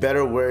use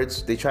better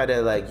words. They try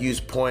to like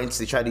use points.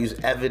 They try to use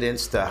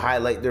evidence to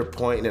highlight their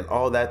point and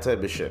all that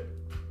type of shit.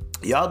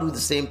 Y'all do the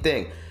same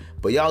thing,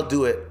 but y'all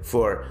do it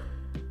for,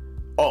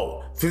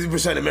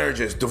 50% of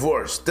marriages,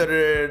 divorce,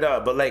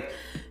 da-da-da-da. But like,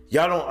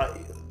 y'all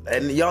don't,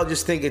 and y'all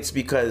just think it's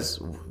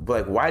because,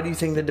 like, why do you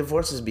think the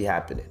divorces be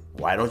happening?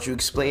 Why don't you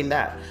explain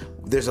that?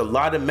 There's a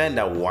lot of men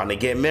that want to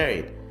get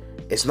married.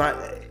 It's not,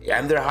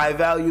 and they're high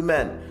value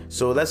men.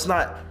 So let's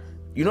not,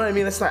 you know what I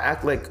mean? Let's not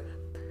act like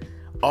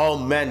all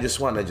men just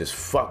want to just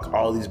fuck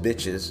all these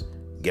bitches,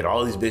 get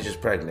all these bitches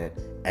pregnant,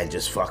 and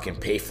just fucking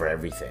pay for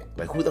everything.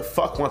 Like, who the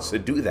fuck wants to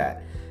do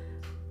that?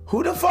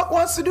 Who the fuck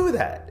wants to do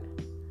that?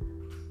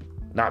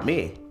 Not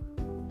me.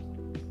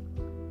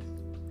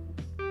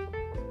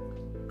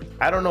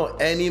 I don't know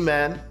any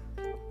man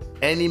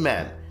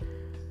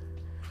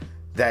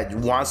that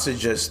wants to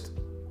just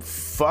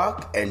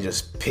fuck and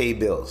just pay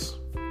bills.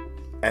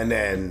 And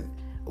then,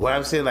 what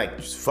I'm saying, like,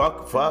 just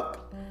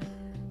fuck,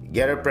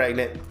 get her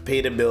pregnant,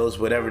 pay the bills,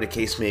 whatever the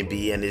case may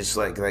be, and it's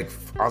like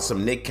on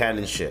some Nick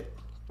Cannon shit.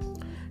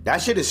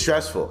 That shit is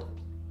stressful.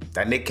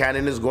 That Nick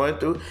Cannon is going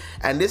through.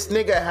 And this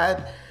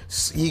nigga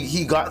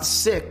he got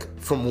sick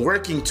from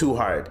working too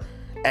hard.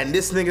 And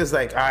this nigga's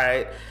like, all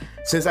right,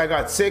 since I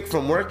got sick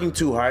from working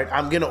too hard,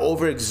 I'm gonna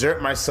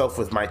overexert myself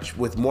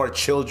with more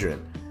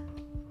children.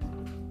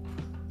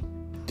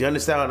 Do you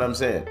understand what I'm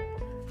saying?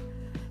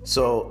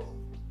 So,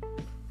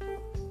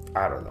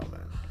 I don't know,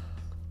 man.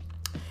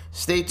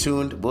 Stay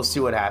tuned. We'll see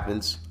what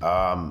happens.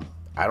 I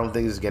don't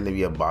think it's gonna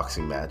be a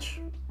boxing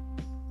match.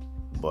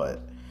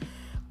 But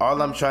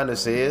all I'm trying to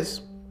say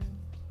is,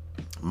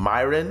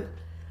 Myron,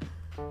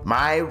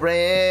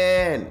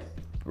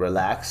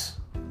 relax.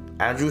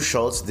 Andrew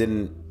Schultz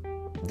didn't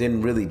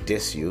really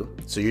diss you,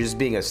 so you're just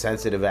being a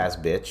sensitive ass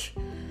bitch.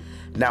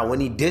 Now, when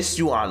he dissed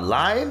you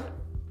online,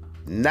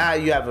 now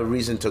you have a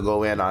reason to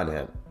go in on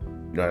him.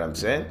 You know what I'm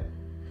saying?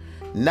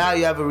 Now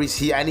you have a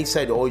reason. And he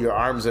said, "Oh, your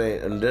arms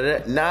are."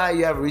 Now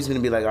you have a reason to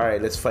be like, "All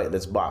right, let's fight,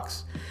 let's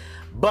box."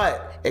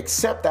 But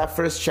accept that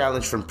first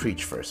challenge from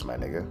Preach first, my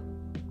nigga.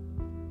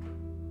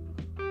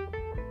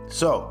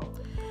 So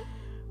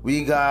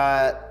we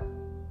got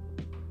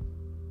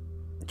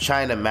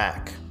China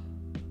Mac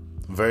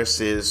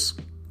versus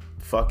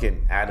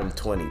fucking Adam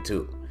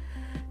 22.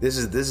 This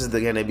is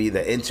gonna be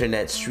the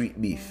internet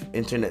street beef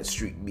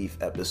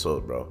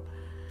episode, bro.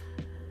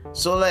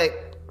 So,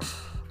 like,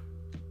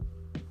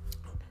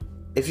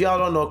 if y'all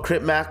don't know,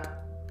 Crip Mac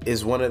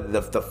is one of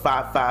the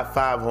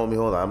 555, homie.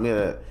 Hold on,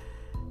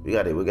 we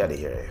gotta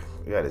hear it.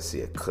 We gotta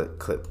see a Crip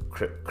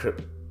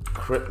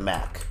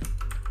Mac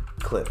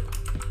clip,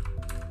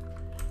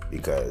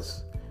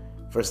 because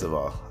first of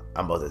all,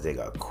 I'm about to take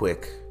a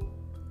quick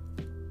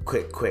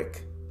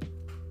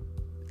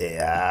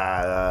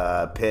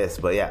piss,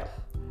 but yeah,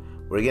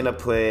 we're gonna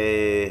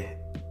play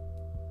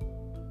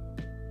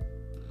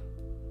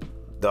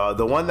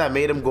the one that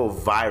made him go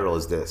viral.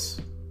 Is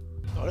this?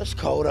 Oh, that's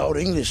cold old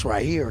English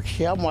right here.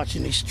 Yeah, I'm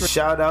watching these streets.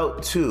 Shout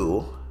out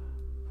to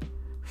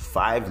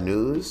 5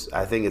 News.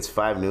 I think it's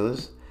 5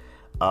 News.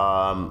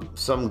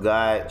 Some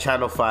guy,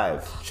 Channel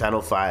 5,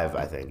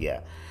 I think,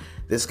 yeah.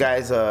 This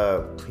guy's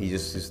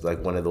he's just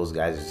like one of those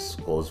guys who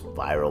just goes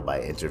viral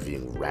by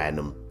interviewing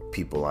random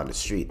people on the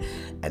street.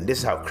 And this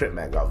is how Crip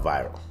Man got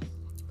viral.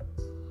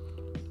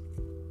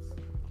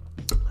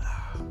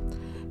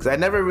 Because I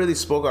never really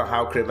spoke on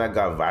how Crip Man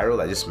got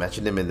viral. I just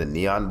mentioned him in the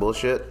Neon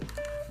bullshit.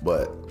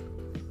 But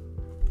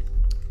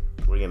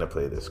we're gonna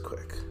play this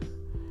quick,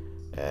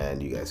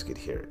 and you guys could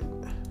hear it.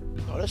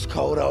 Oh, that's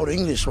cold old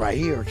English right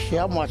here.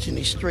 Yeah, I'm watching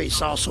these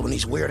streets also, and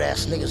these weird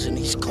ass niggas in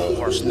these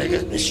cars,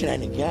 nigga. This shit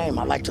ain't a game.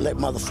 I like to let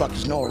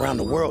motherfuckers know around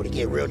the world. It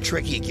get real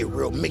tricky, it get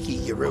real Mickey,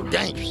 it get real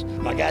dangerous.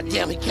 My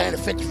goddamn, he came to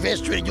 55th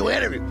Street to do an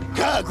interview.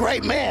 God,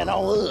 great man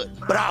on hood.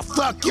 But I'll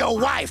fuck your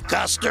wife,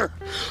 Custer.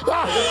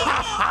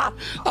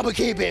 I'ma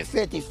keep it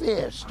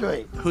 55th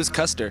Street. Who's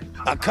Custer?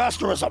 A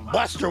Custer is a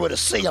buster with a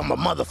C on my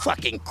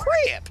motherfucking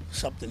crib.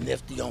 Something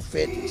nifty on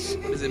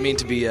 50s. What does it mean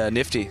to be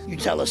nifty? You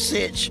tell a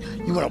sitch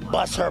you wanna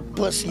bust her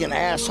pussy and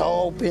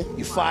asshole open,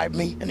 you fight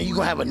me, and then you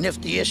gonna have a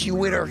nifty issue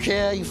with her,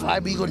 yeah? You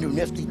fight me, you gonna do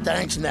nifty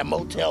things in that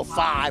Motel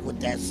 5 with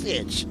that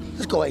sitch.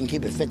 Let's go ahead and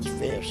keep it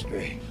 55th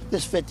Street.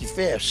 This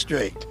 55th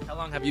Street. How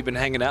long have you been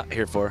hanging out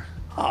here for?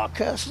 Oh,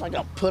 cuz, I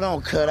got put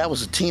on, cuz. I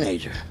was a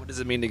teenager. What does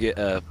it mean to get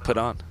put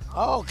on?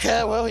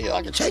 Okay, well,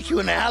 I can take you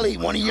in the alley.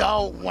 One of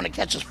y'all want to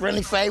catch a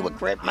friendly fade with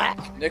Crip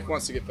Mac? Nick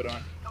wants to get put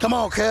on. Come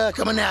on, cuz.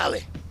 Come in the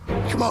alley.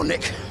 Come on,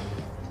 Nick.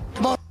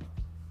 Come on.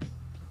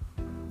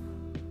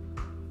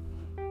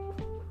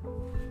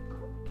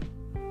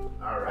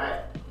 All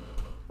right.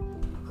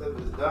 Clip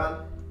is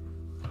done.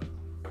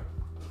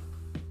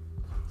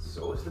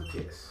 So is the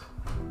piss.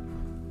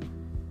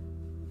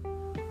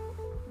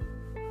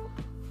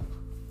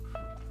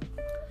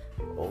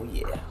 Oh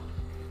yeah.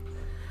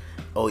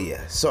 Oh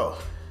yeah. So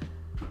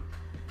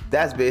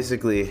that's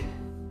basically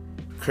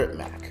Crip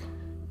Mac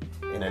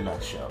in a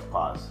nutshell.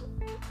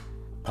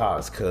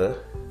 Pause, cuh.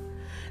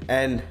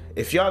 And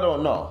if y'all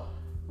don't know,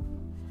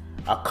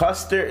 a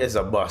Custer is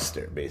a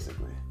buster,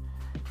 basically.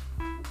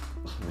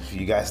 If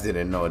you guys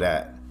didn't know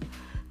that,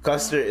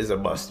 Custer is a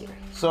buster.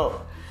 So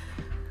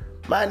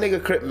my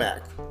nigga Crip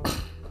Mac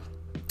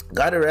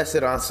got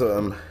arrested on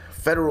some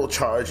federal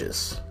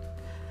charges.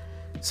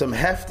 Some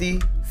hefty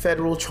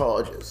federal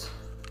charges,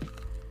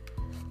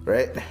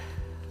 right?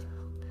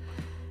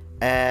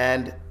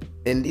 And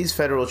in these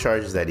federal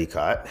charges that he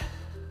caught,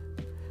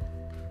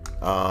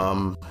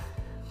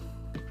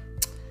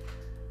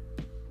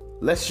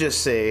 let's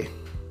just say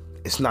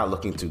it's not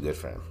looking too good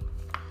for him.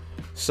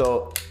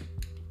 So,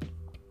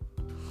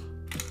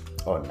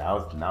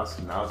 now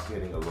it's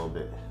getting a little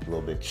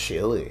bit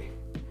chilly.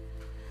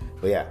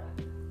 But yeah,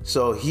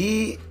 so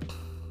he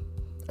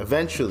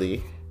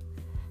eventually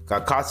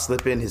got caught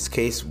slipping. His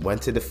case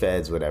went to the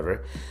feds,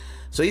 whatever.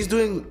 So he's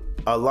doing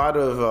a lot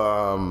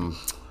of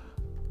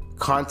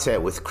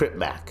content with Crip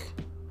Mac,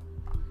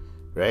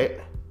 right?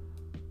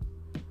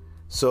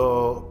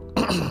 So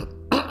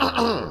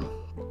I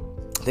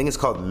think it's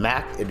called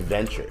Mac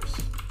Adventures,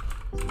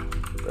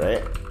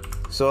 right?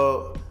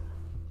 So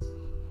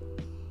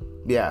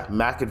yeah,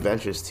 Mac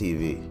Adventures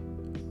TV.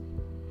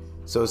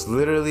 So it's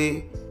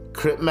literally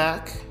Crip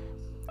Mac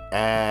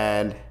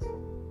and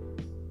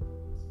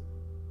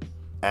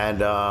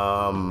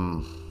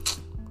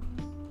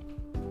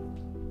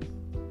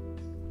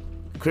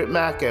Crip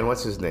Mac and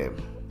what's his name?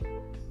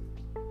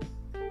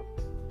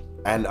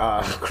 And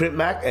Crip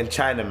Mac and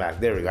China Mac.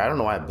 There we go. I don't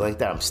know why I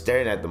blanked out. I'm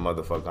staring at the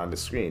motherfucker on the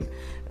screen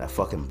and I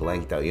fucking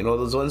blanked out. You know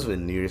those ones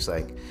when you're just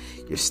like,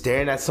 you're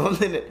staring at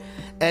something?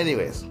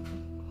 Anyways,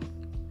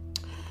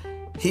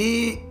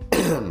 he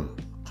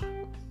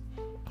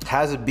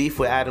has a beef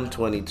with Adam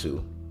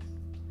 22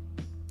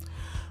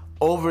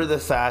 over the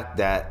fact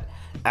that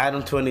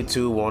Adam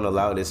 22 won't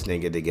allow this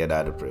nigga to get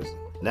out of prison.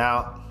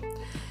 Now,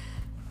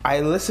 I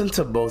listened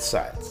to both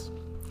sides,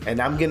 and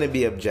I'm gonna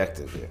be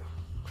objective here.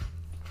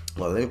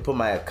 Well, let me put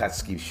my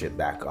Akatsuki shit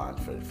back on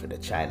for the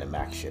China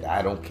Mac shit.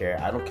 I don't care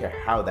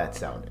how that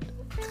sounded.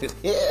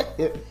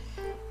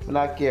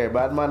 Not care.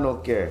 Bad man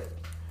don't care.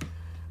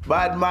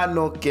 Bad man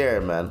don't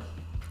care, man.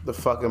 The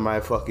fuck am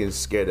I fucking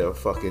scared of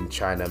fucking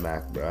China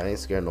Mac, bro? I ain't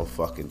scared of no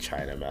fucking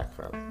China Mac,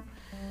 fam.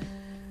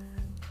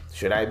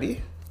 Should I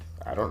be?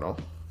 I don't know.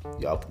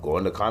 Y'all go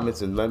in the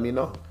comments and let me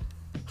know.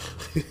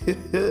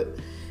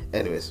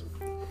 Anyways.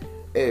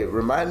 Hey,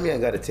 remind me I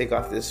gotta take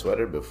off this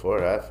sweater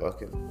before I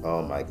fucking...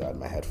 Oh my god,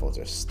 my headphones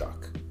are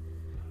stuck.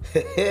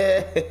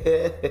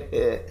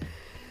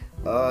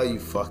 Oh, you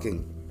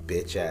fucking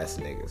bitch ass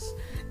niggas.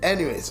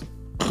 Anyways.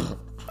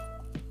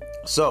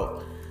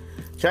 So,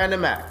 China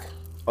Mac.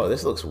 Oh,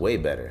 this looks way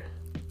better.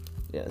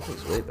 Yeah, this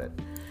looks way better.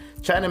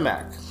 China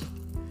Mac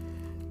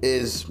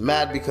is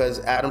mad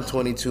because Adam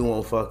 22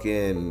 won't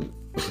fucking...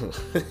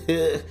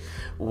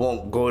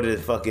 won't go to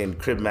fucking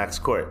Crip Mac's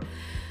court.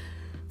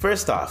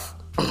 First off,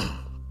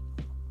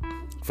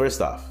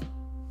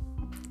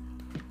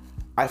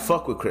 I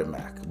fuck with Crip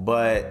Mac,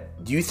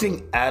 but do you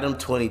think Adam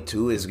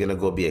 22 is gonna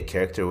go be a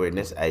character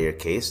witness at your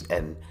case?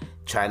 And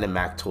China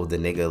Mac told the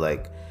nigga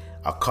like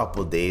a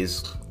couple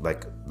days,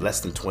 like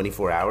less than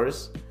 24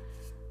 hours?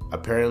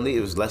 Apparently,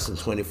 it was less than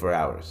 24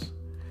 hours.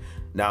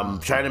 Now,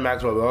 China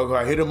Mac's like, oh,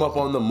 I hit him up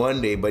on the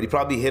Monday, but he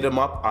probably hit him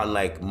up on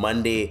like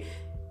Monday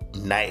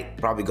night,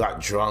 probably got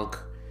drunk,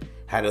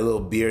 had a little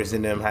beers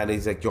in him,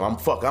 he's like, yo, I'm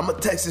gonna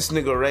text this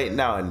nigga right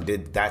now, and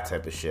did that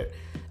type of shit.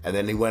 And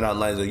then he went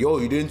online and was like, yo,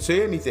 you didn't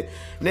say anything.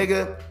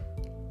 Nigga,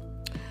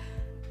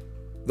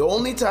 the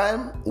only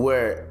time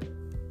where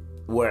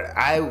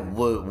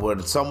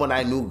when someone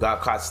I knew got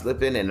caught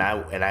slipping and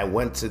I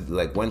went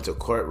to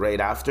court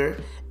right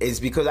after is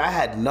because I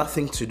had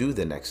nothing to do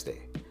the next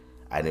day.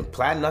 I didn't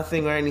plan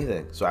nothing or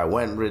anything, so I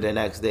went the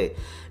next day.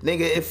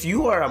 Nigga, if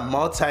you are a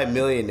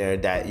multi-millionaire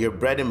that your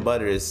bread and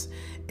butter is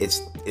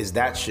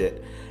that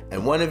shit,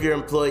 and one of your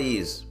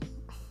employees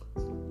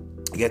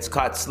gets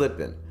caught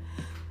slipping,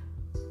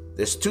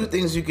 there's two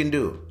things you can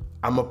do.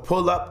 I'm gonna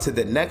pull up to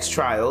the next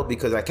trial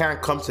because I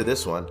can't come to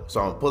this one,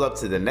 so I'm gonna pull up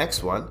to the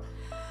next one.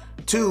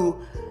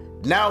 Two,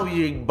 now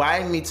you're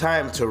buying me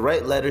time to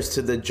write letters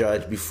to the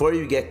judge before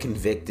you get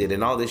convicted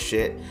and all this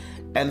shit.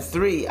 And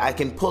three, I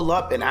can pull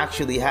up and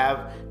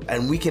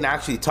we can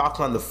actually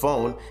talk on the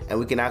phone and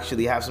we can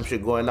actually have some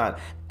shit going on.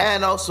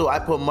 And also, I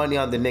put money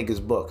on the nigga's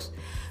books.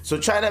 So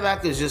China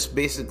Mac is just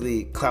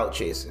basically clout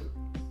chasing.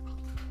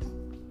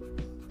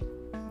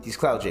 He's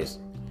clout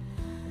chasing.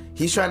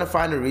 He's trying to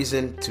find a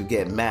reason to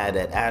get mad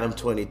at Adam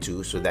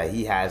 22 so that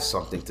he has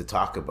something to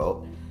talk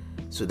about.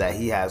 So that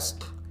he has...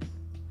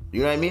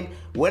 You know what I mean?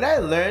 When I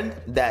learned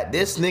that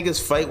this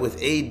nigga's fight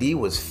with AD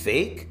was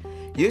fake...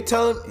 You're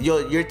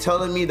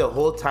telling me the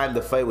whole time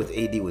the fight with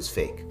AD was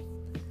fake.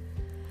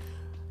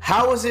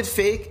 How was it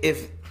fake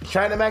if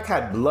China Mac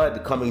had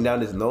blood coming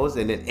down his nose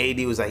and then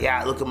AD was like,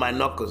 yeah, look at my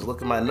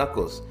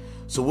knuckles.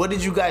 So what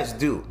did you guys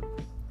do?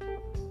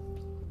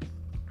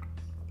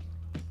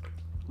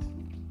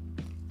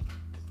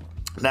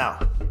 Now,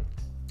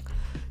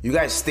 you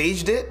guys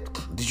staged it?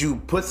 Did you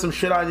put some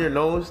shit on your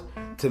nose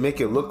to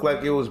make it look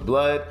like it was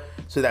blood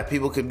so that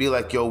people could be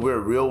like, yo, we're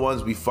real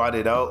ones, we fought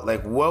it out?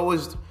 Like, what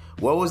was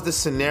the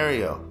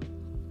scenario?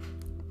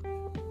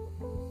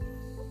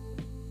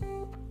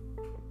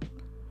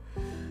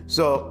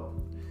 So,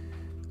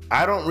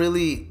 I don't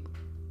really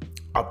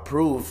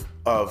approve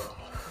of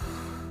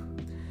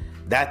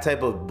that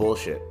type of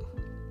bullshit.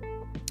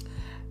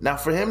 Now,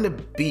 for him to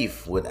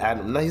beef with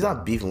Adam, no, he's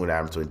not beefing with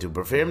Adam 22,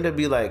 but for him to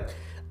be like,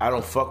 I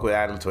don't fuck with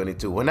Adam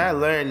 22. When I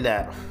learned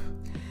that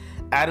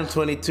Adam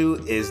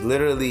 22 is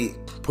literally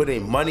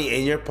putting money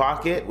in your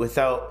pocket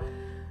without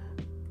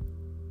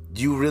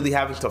you really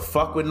having to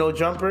fuck with no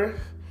jumper,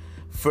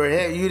 for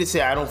you to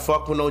say I don't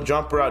fuck with no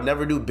jumper, I'll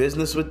never do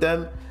business with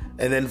them,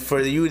 and then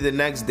for you the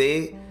next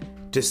day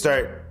to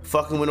start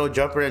fucking with no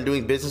jumper and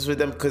doing business with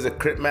them because of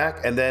Crip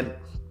Mac, and then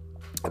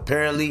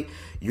Apparently,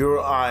 you're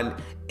on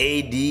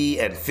AD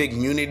and Fig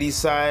Unity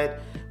side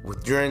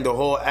during the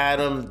whole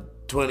Adam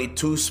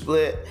 22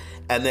 split,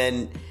 and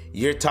then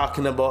you're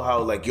talking about how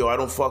like, yo, I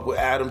don't fuck with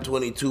Adam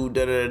 22,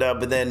 da da da,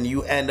 but then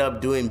you end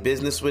up doing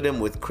business with him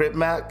with Crip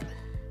Mac,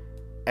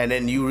 and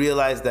then you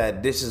realize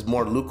that this is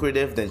more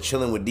lucrative than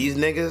chilling with these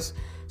niggas,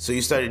 so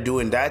you started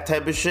doing that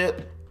type of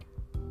shit,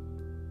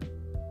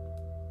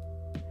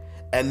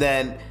 and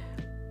then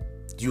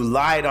you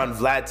lied on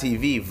Vlad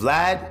TV.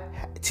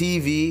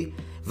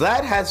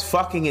 Vlad has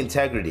fucking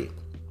integrity.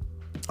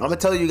 I'm gonna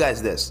tell you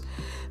guys this.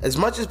 As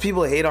much as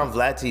people hate on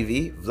Vlad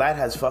TV, Vlad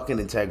has fucking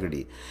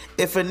integrity.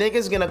 If a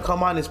nigga's gonna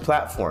come on his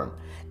platform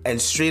and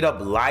straight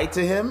up lie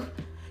to him,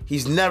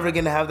 he's never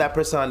gonna have that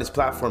person on his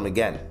platform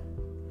again.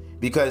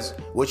 Because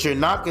what you're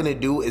not gonna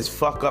do is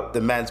fuck up the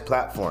man's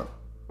platform.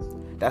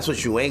 That's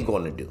what you ain't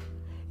gonna do.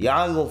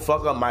 Y'all ain't gonna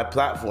fuck up my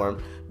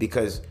platform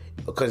because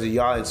of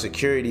y'all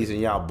insecurities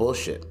and y'all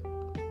bullshit.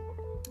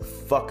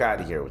 Fuck out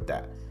of here with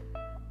that.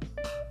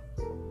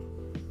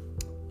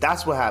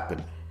 That's what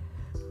happened.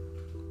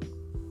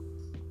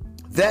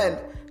 Then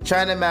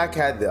China Mac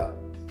had the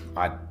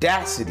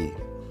audacity,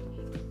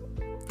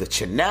 the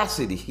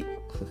tenacity,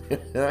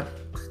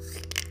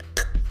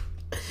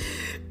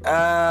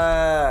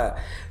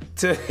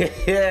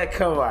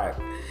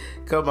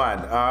 come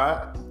on,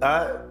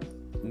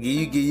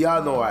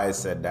 y'all know why I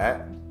said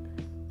that,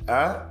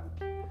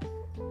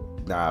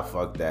 Nah,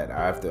 fuck that.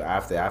 I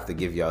have to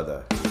give y'all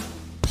the.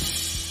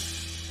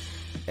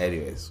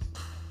 Anyways,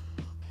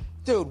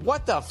 Dude,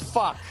 what the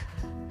fuck?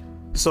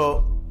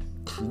 so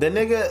the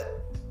nigga.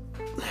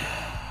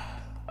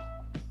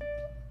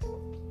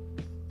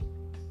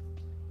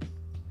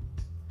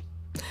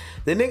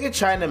 The nigga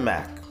China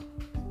Mac,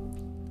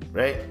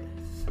 right?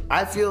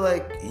 I feel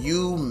like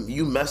you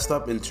messed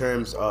up in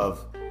terms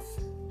of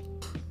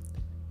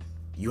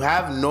you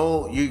have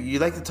no you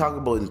like to talk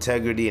about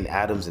integrity and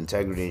Adam's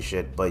integrity and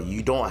shit, but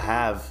you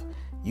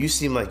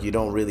seem like you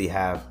don't really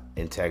have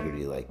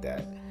integrity like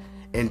that.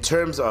 In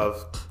terms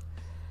of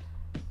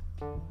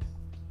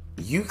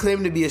you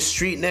claim to be a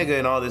street nigga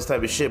and all this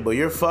type of shit, but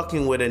you're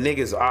fucking with a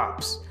nigga's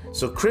ops.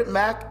 So Crip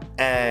Mac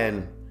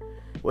and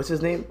what's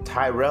his name?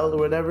 Tyrell or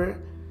whatever.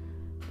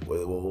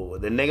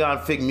 The nigga on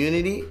Fig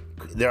Unity,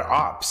 they're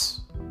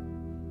ops.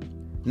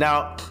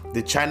 Now,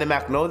 did China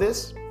Mac know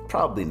this?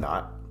 Probably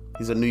not.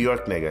 He's a New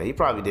York nigga. He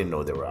probably didn't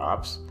know they were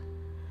ops.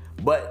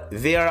 But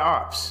they are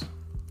ops.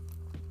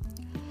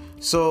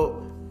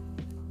 So,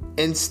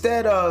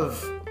 instead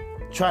of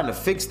trying to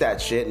fix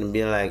that shit and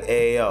being like,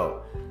 hey,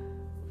 yo,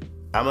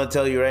 I'm gonna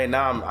tell you right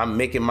now, I'm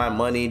making my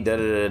money,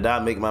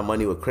 making my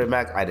money with Crip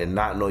Mac. I did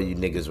not know you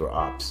niggas were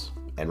ops.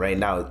 And right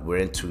now, we're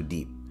in too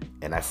deep.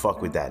 And I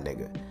fuck with that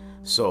nigga.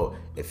 So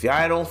if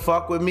y'all don't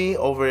fuck with me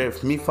over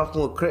if me fucking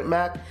with Crip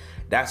Mac,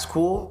 that's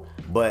cool,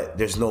 but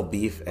there's no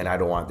beef, and I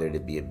don't want there to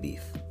be a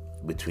beef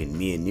between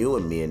me and you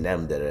and me and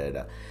them.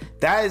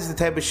 That is the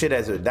type of shit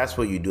that's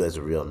what you do as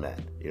a real man.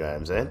 You know what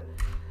I'm saying?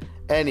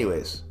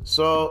 Anyways,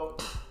 so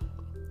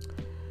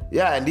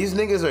yeah, and these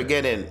niggas are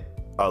getting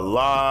a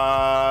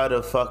lot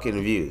of fucking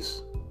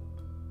views.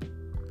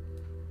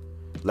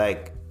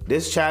 Like,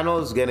 this channel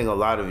is getting a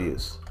lot of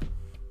views.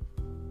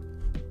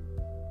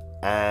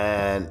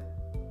 And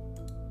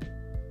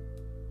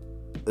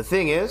the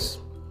thing is,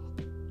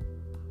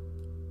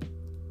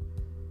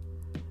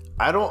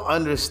 I don't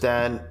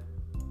understand.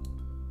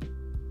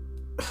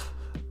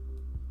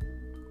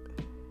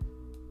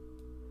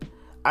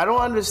 I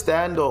don't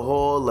understand the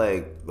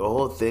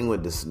whole thing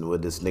with this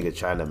nigga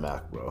China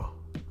Mac, bro.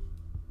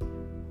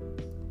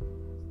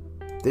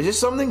 There's just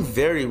something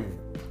very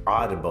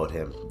odd about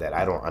him that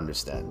I don't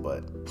understand,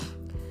 but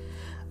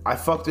I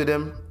fucked with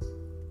him.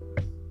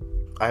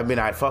 I mean,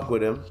 I fuck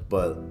with him,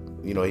 but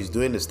you know, he's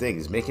doing this thing.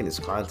 He's making his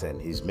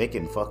content. He's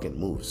making fucking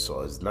moves.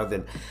 So it's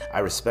nothing. I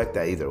respect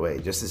that either way.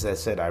 Just as I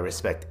said, I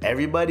respect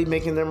everybody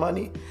making their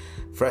money.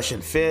 Fresh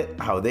and Fit,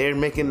 how they're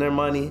making their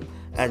money.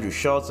 Andrew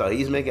Schultz, how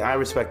he's making. I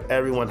respect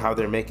everyone how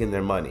they're making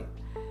their money,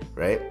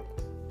 right?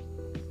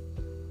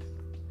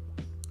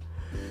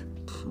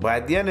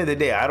 But at the end of the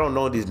day, I don't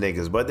know these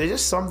niggas. But there's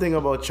just something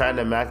about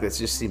China Mac that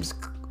just seems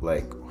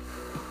like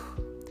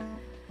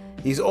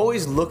he's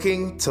always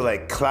looking to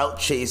like clout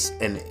chase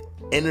and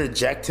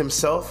interject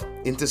himself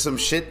into some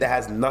shit that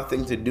has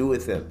nothing to do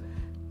with him.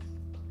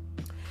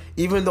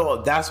 Even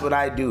though that's what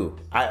I do.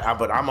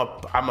 But I'm a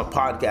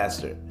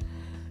podcaster.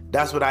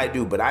 That's what I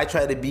do. But I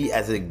try to be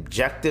as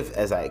objective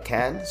as I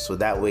can, so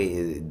that way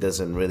it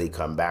doesn't really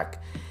come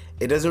back.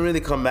 It doesn't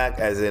really come back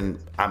as in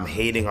I'm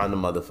hating on the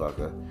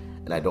motherfucker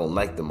and I don't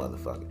like the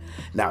motherfucker.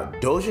 Now,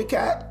 Doja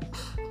Cat,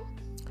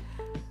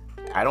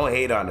 I don't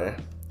hate on her.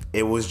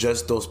 It was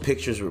just those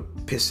pictures were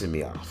pissing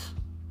me off.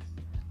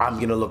 I'm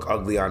gonna look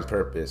ugly on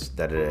purpose.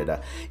 You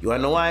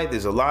wanna know why?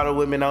 There's a lot of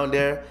women out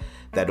there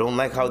that don't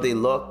like how they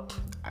look.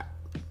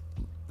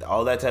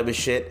 All that type of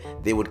shit.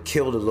 They would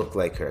kill to look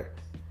like her.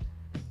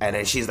 And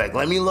then she's like,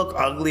 let me look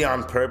ugly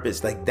on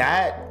purpose. Like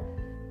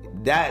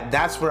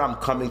that's where I'm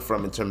coming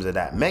from in terms of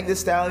that. Meg Thee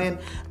Stallion,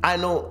 I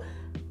know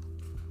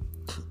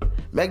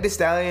Meg Thee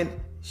Stallion,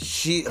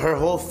 her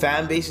whole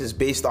fan base is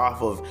based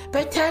off of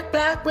protect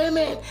black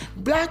women.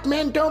 Black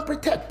men don't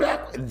protect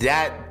black.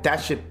 That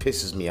shit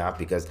pisses me off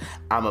because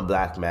I'm a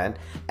black man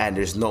and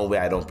there's no way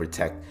I don't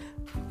protect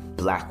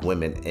black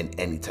women in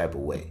any type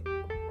of way.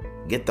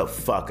 Get the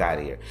fuck out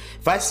of here.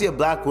 If I see a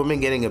black woman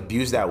getting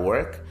abused at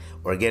work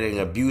or getting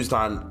abused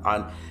on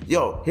how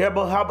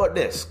about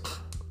this?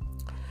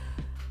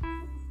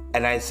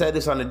 And I said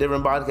this on a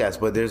different podcast,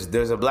 but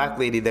there's a black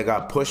lady that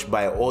got pushed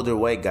by an older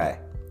white guy.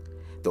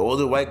 The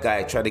older white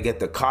guy tried to get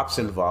the cops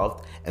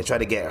involved and tried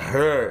to get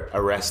her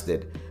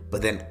arrested.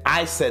 But then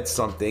I said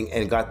something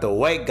and got the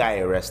white guy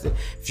arrested.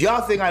 If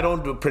y'all think I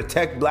don't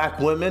protect black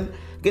women,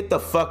 get the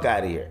fuck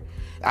out of here.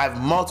 I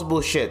have multiple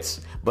shits,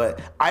 but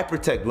I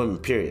protect women,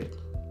 period.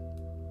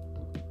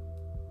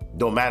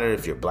 Don't matter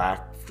if you're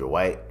black, if you're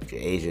white, if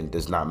you're Asian,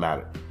 does not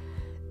matter.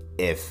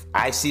 If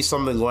I see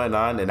something going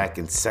on and I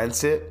can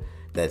sense it,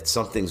 that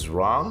something's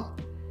wrong,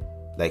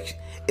 like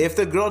if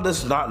the girl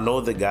does not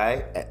know the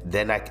guy,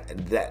 then I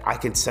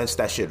can sense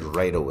that shit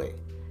right away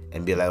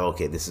and be like,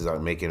 okay, this is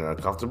making her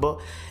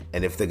uncomfortable.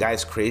 And if the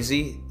guy's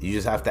crazy, you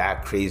just have to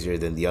act crazier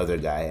than the other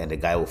guy and the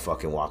guy will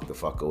fucking walk the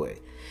fuck away.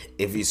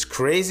 If he's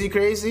crazy,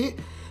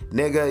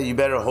 nigga, you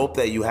better hope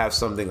that you have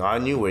something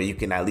on you where you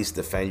can at least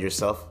defend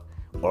yourself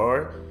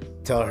or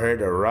tell her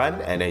to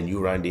run and then you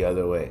run the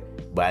other way.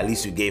 But at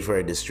least you gave her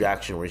a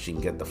distraction where she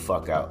can get the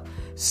fuck out.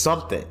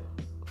 Something.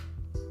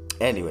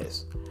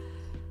 Anyways.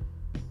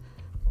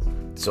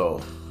 So,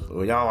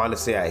 when y'all want to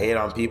say I hate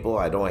on people,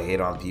 I don't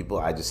hate on people.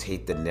 I just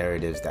hate the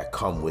narratives that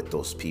come with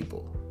those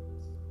people.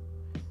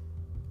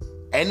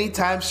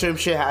 Anytime some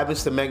shit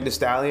happens to Meg Thee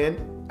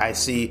Stallion, I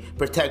see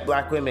protect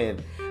black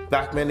women.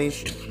 Black men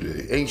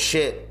ain't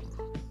shit.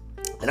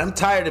 And I'm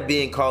tired of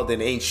being called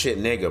an ain't shit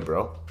nigga,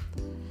 bro.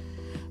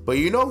 But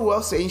you know who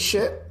else ain't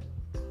shit?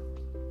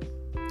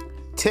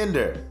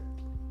 Tinder.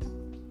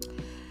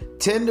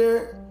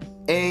 Tinder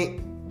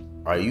ain't...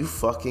 Are you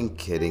fucking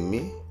kidding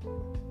me?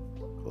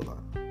 Hold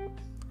on.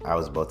 I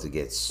was about to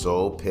get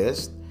so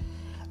pissed.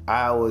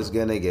 I was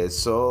gonna get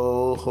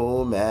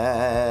so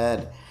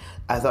mad.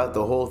 I thought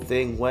the whole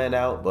thing went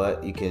out,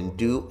 but you can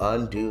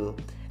undo.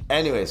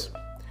 Anyways,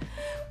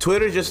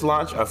 Twitter just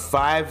launched a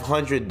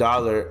 $500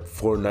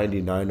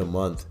 $4.99 a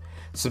month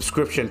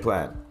subscription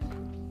plan.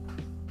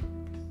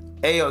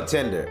 Ayo,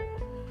 Tinder.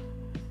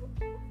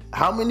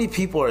 How many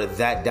people are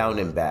that down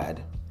and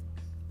bad?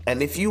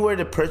 And if you were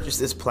to purchase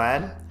this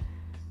plan,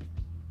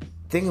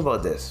 think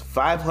about this.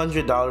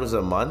 $500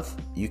 a month,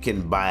 you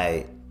can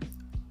buy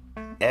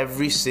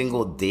every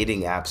single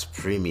dating app's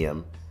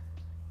premium,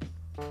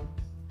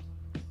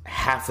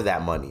 half of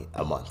that money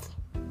a month.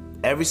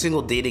 Every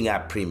single dating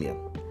app premium.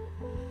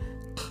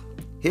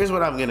 Here's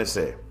what I'm gonna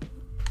say.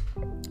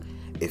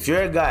 If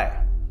you're a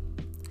guy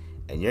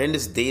and you're in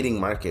this dating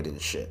market and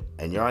shit,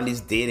 and you're on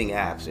these dating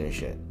apps and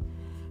shit,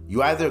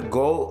 you either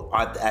go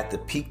at the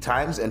peak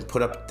times and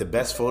put up the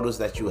best photos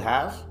that you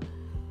have,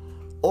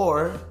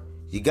 or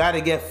you gotta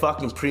get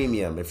fucking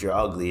premium if you're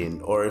ugly,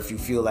 or if you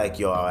feel like,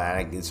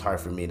 it's hard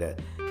for me to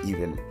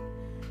even,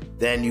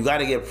 then you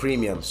gotta get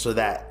premium so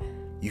that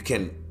you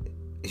can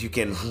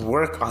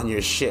work on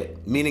your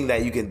shit. Meaning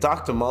that you can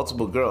talk to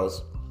multiple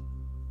girls,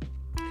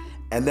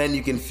 and then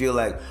you can feel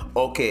like,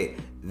 okay,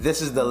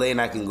 this is the lane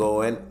I can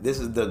go in. This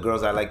is the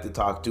girls I like to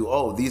talk to.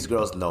 Oh, these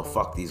girls, no,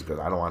 fuck these girls.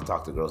 I don't want to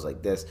talk to girls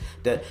like this.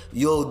 That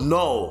you'll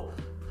know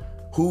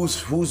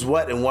who's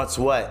what and what's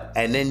what,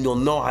 and then you'll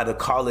know how to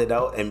call it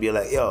out and be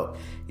like, yo,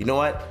 you know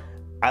what?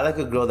 I like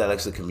a girl that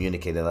likes to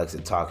communicate, that likes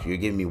to talk. You're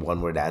giving me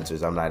one-word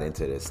answers. I'm not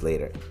into this.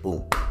 Later.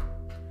 Boom.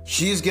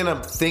 She's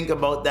gonna think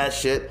about that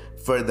shit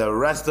for the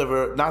rest of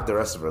her, not the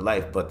rest of her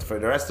life, but for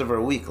the rest of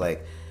her week.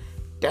 Like,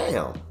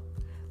 damn.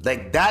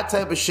 Like, that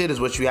type of shit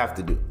is what you have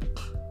to do.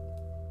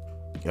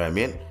 You know what I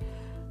mean?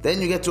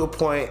 Then you get to a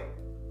point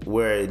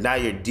where now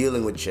you're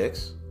dealing with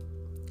chicks,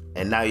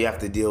 and now you have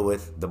to deal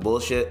with the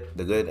bullshit,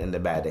 the good, and the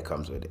bad that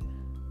comes with it.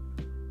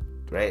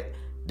 Right?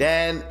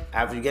 Then,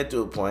 after you get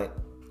to a point,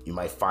 you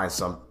might find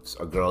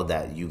a girl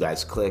that you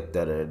guys click,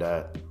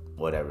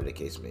 whatever the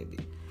case may be.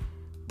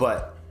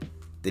 But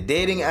the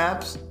dating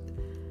apps,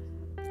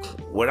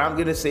 what I'm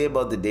going to say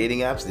about the dating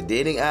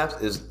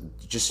apps is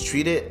just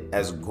treat it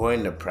as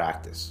going to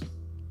practice.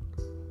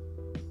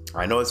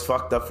 I know it's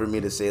fucked up for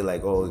me to say,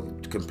 like, oh,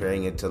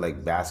 comparing it to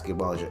like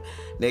basketball and shit.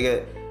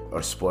 Nigga,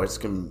 or sports,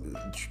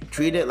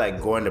 treat it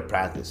like going to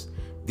practice.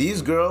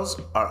 These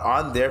girls are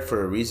on there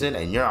for a reason,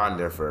 and you're on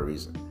there for a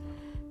reason.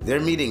 They're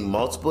meeting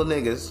multiple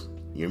niggas,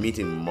 you're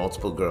meeting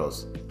multiple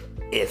girls.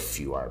 If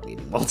you are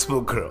meeting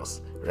multiple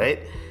girls, right?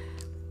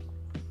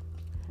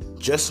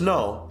 Just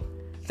know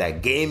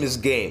that game is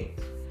game.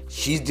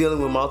 She's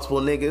dealing with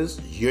multiple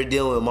niggas, you're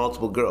dealing with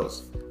multiple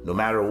girls, no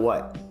matter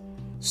what.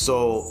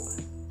 So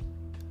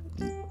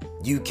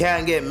you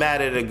can't get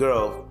mad at a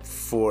girl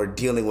for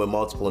dealing with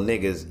multiple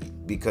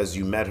niggas because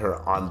you met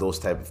her on those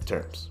type of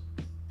terms.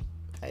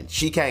 And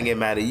she can't get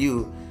mad at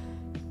you.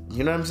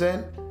 You know what I'm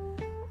saying?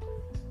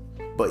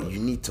 But you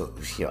need to,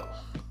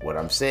 what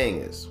I'm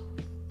saying is,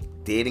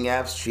 dating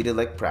apps treat it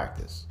like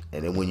practice.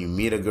 And then when you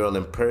meet a girl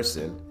in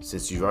person,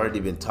 since you've already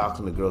been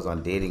talking to girls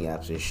on dating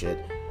apps and shit,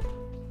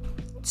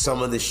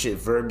 some of the shit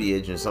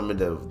verbiage and some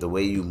of the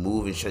way you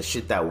move and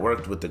shit that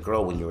worked with the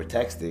girl when you were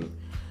texting,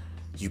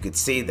 you could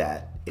say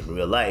that in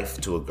real life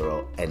to a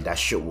girl and that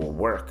shit will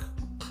work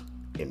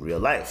in real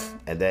life.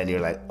 And then you're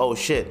like, oh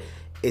shit,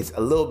 it's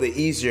a little bit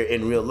easier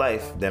in real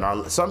life than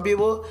on some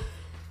people.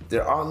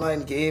 Their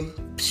online game,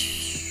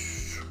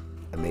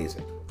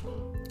 amazing.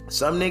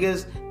 Some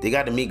niggas, they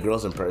got to meet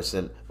girls in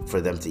person for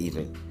them to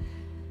even,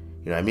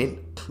 you know what I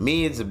mean?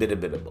 Me, it's a bit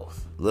of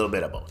both. A little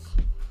bit of both.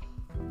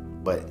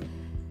 But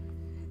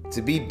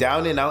to be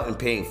down and out and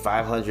paying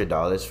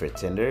 $500 for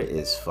Tinder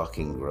is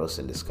fucking gross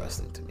and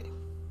disgusting to me.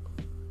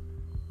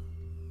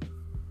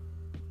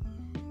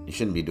 You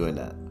shouldn't be doing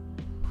that.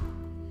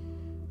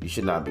 You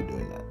should not be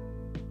doing that.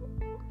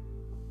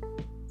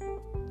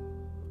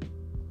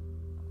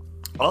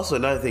 Also,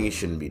 another thing you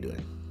shouldn't be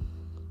doing.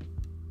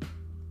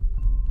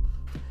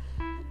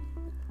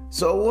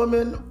 So a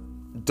woman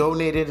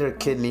donated her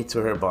kidney to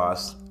her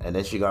boss, and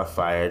then she got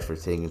fired for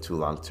taking too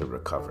long to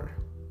recover.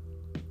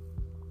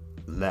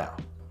 Now,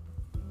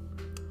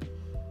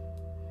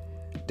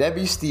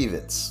 Debbie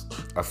Stevens,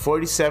 a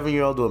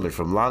 47-year-old woman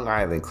from Long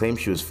Island, claimed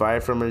she was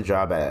fired from her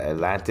job at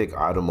Atlantic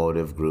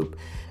Automotive Group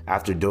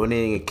after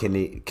donating a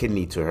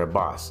kidney to her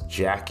boss,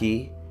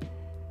 Jackie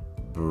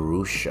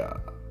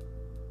Brusha.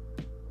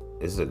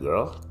 Is it a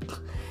girl?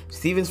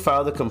 Stevens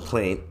filed a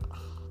complaint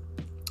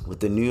with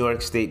the New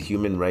York State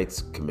Human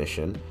Rights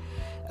Commission,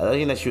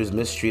 alleging that she was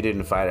mistreated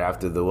and fired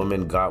after the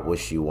woman got what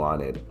she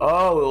wanted.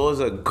 Oh, it was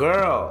a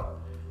girl.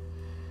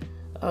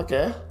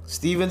 Okay.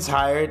 Stevens,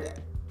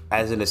 hired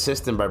as an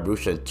assistant by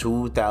Brusha in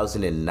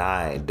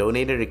 2009,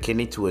 donated a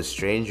kidney to a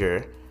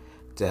stranger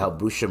to help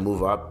Brusha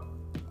move up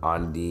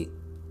on the...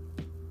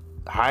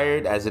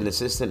 Hired as an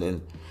assistant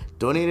and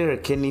donated her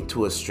kidney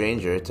to a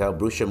stranger to help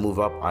Brusha move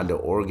up on the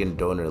organ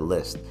donor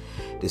list.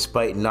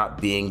 Despite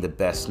not being the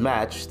best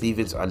match,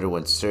 Stevens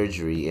underwent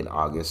surgery in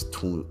August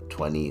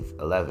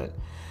 2011.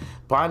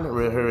 Upon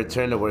her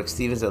return to work,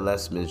 Stevens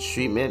alleged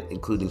mistreatment,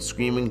 including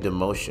screaming,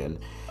 demotion,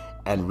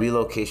 and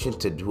relocation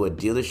to a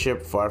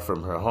dealership far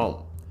from her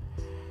home.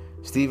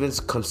 Stevens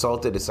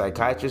consulted a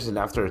psychiatrist, and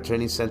after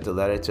returning, sent a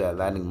letter to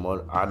Atlantic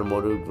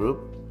Automotive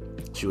Group.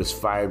 She was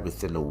fired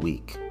within a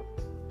week.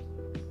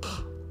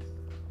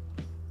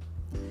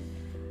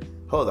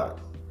 Hold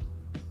on.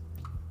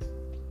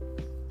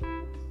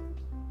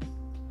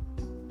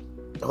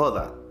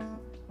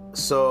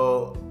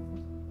 So,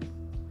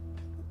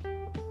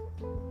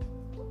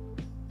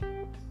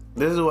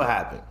 this is what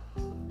happened.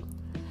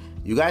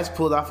 You guys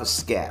pulled off a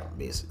scam,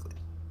 basically.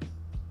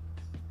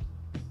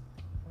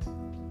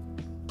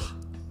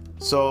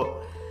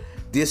 So,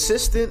 the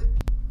assistant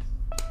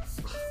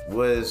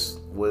was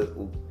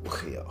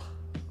yo,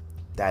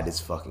 that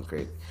is fucking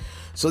crazy.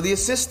 So the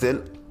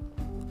assistant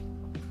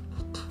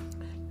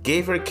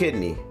gave her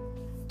kidney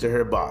to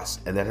her boss,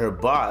 and then her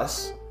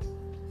boss,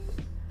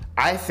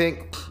 I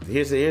think,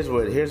 this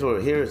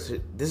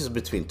is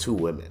between two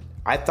women.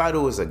 I thought it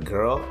was a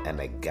girl and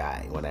a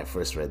guy when I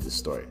first read this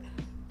story.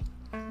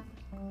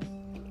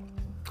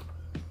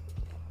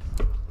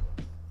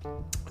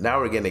 Now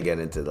we're gonna get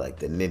into like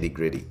the nitty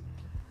gritty.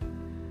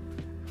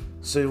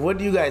 So what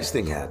do you guys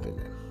think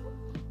happened?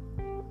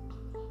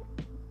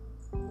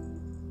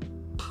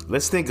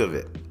 Let's think of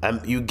it.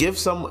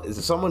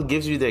 Someone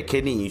gives you their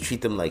kidney and you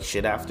treat them like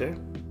shit after.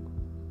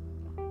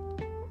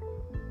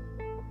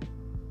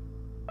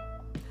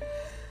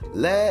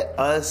 Let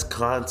us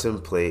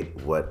contemplate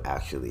what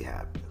actually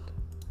happened,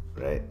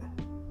 right?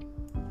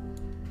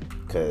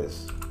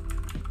 Because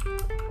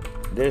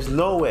there's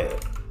no way.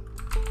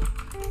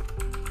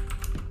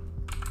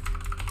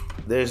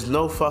 There's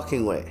no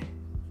fucking way.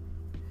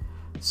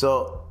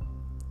 So,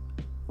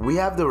 we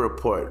have the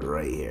report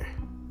right here.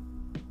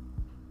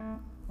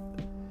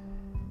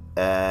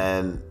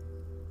 And,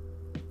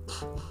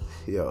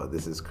 yo,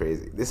 this is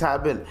crazy. This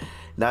happened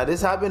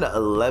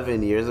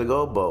 11 years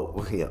ago,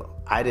 but, yo,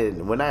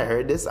 when I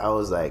heard this, I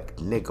was like,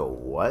 nigga,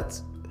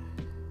 what?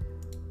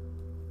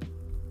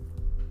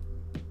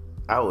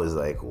 I was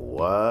like,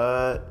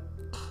 what?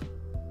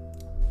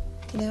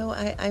 You know,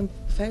 I'm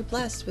very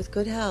blessed with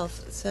good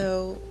health,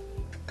 so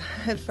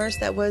at first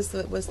that was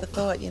the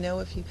thought, you know,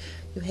 if you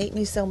hate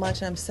me so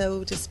much and I'm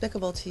so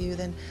despicable to you,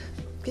 then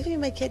give me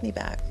my kidney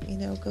back, you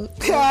know, go.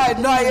 God,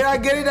 no, you're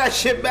not getting that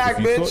shit back,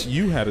 if you bitch. Thought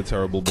you had a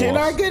terrible boss. You're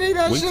not getting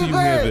that shit back. Wait till you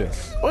hear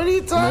this. What are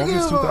you talking In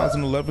August about?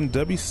 2011,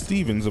 Debbie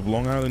Stevens of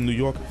Long Island, New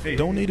York,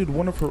 donated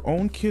one of her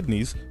own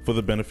kidneys for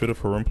the benefit of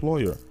her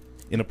employer.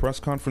 In a press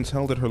conference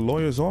held at her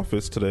lawyer's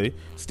office today,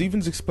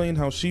 Stevens explained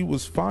how she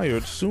was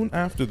fired soon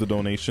after the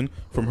donation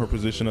from her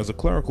position as a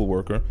clerical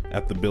worker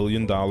at the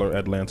billion-dollar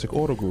Atlantic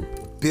Auto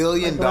Group.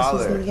 $billion. My boss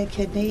was needing a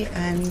kidney,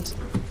 and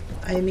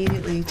I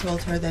immediately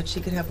told her that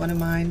she could have one of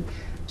mine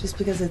just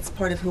because it's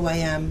part of who I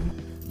am.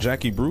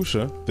 Jackie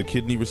Brusha, the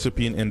kidney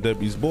recipient and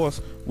Debbie's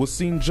boss, was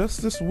seen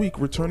just this week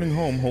returning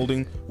home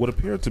holding what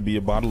appeared to be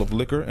a bottle of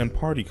liquor and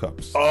party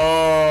cups.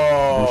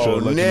 Oh,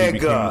 Brusha allegedly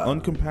became an nigga.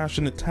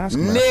 uncompassionate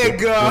taskmaster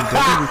Nigga. when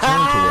Debbie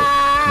returned to work,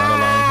 not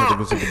allowing her to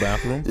visit the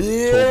bathroom, told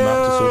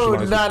not to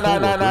socialize with coworkers,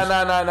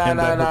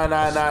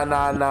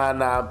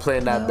 I'm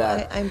playing that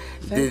back. I'm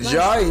very Did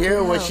y'all blessed hear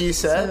with what health, she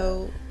said?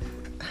 So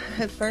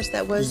at first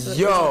that was the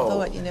Yo,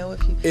 thought, you know,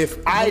 if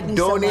you I hate me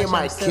so donate much,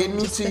 my I'm so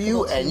kidney to despicable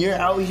you and you're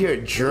out here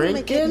give me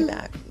my kidney drinking,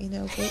 back, you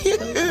know, go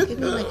give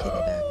me my kidney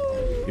back.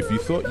 If you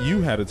thought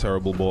you had a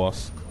terrible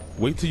boss,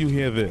 wait till you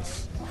hear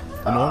this.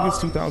 In August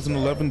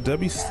 2011,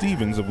 Debbie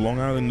Stevens of Long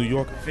Island, New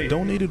York,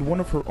 donated one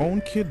of her own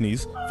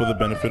kidneys for the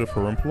benefit of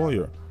her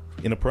employer.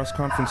 In a press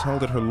conference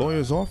held at her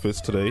lawyer's office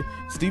today,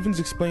 Stevens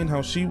explained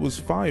how she was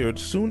fired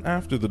soon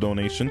after the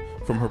donation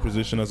from her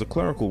position as a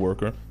clerical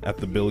worker at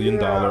the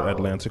billion-dollar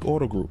Atlantic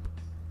Auto Group.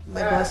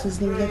 My boss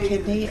was needing a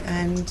kidney,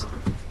 and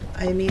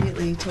I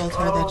immediately told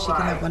her that she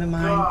could have one of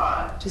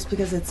mine just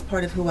because it's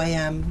part of who I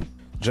am.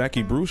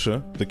 Jackie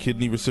Bruscia, the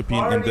kidney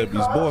recipient and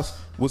Debbie's boss,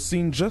 was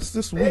seen just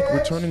this week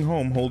returning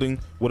home holding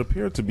what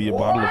appeared to be a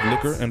bottle of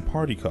liquor and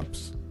party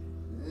cups.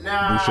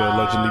 Bruscia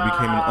allegedly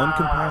became an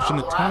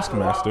uncompassionate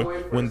taskmaster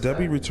when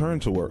Debbie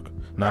returned to work,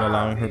 not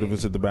allowing her to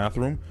visit the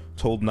bathroom,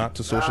 told not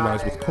to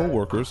socialize with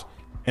co-workers,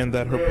 and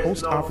that her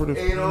post-operative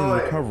pain and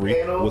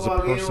recovery was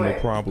a personal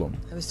problem.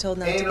 I was told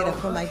not to get up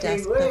from my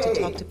desk, not to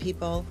talk to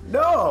people.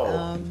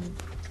 no.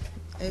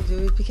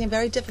 It became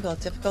very difficult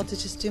to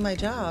just do my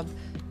job.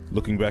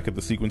 Looking back at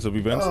the sequence of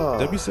events,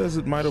 Debbie says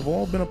it might have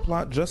all been a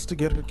plot just to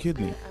get her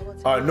kidney.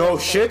 No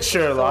shit, The thought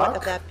Sherlock.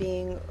 of that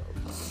being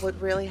what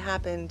really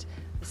happened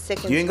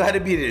sickens You ain't got to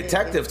me. be a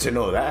detective to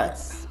know that.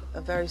 It's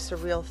a very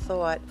surreal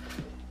thought,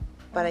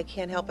 but I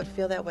can't help but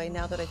feel that way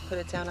now that I put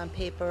it down on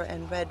paper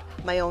and read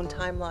my own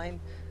timeline.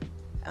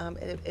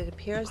 It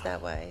appears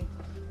that way.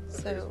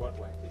 So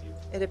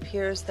it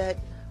appears that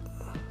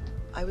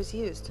I was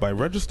used. By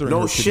registering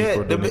No her kidney shit.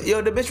 for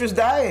donation, The bitch was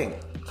dying.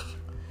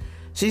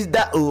 She's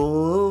dying.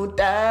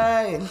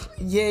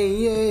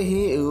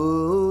 Yeah,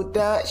 ooh,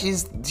 die.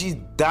 She's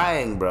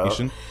dying, bro.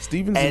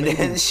 Stevens and then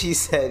enabled- she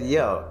said,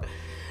 yo,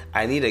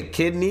 I need a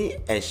kidney.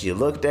 And she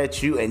looked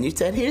at you and you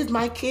said, here's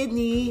my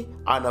kidney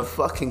on a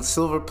fucking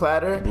silver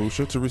platter.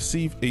 Bruscia to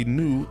receive a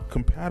new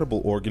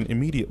compatible organ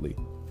immediately.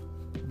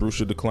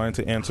 Bruscia declined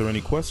to answer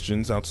any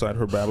questions outside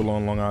her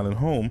Babylon, Long Island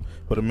home,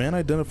 but a man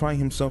identifying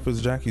himself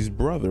as Jackie's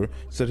brother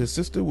said his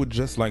sister would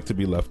just like to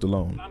be left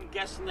alone. I'm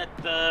guessing that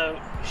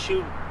she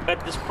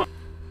at this point.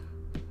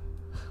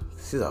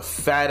 She's a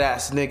fat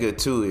ass nigga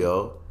too,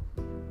 yo.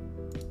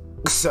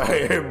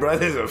 Sorry, her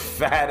brother's a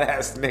fat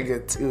ass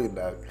nigga too,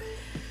 dog.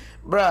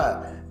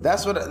 Bruh,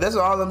 that's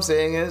all I'm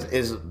saying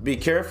is be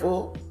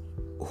careful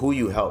who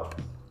you help.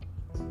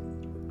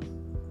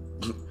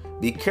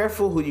 Be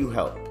careful who you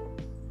help.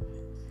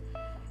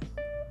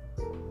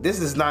 This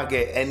does not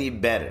get any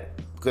better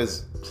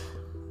because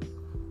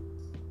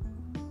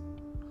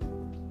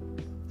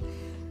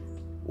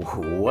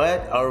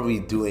what are we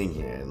doing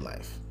here in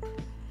life?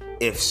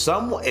 If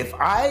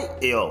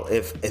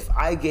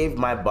I gave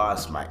my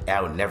boss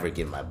I would never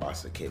give my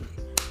boss a kidney.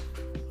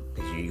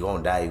 If you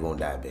gonna die,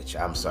 bitch.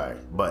 I'm sorry.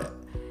 But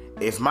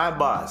if my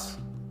boss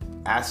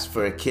asked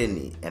for a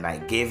kidney and I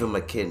gave him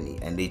a kidney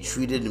and they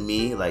treated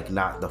me like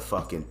not the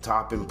fucking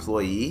top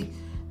employee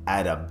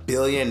at a $1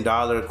 billion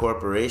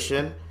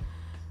corporation,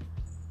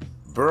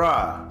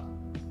 bruh,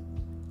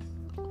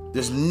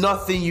 there's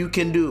nothing you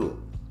can do.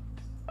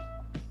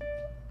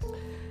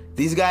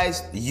 These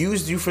guys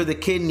used you for the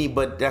kidney,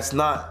 but that's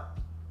not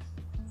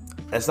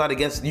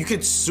against. You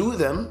could sue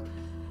them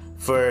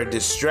for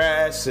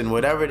distress and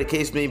whatever the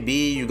case may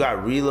be. You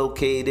got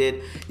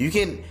relocated.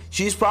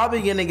 She's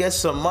probably gonna get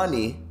some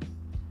money,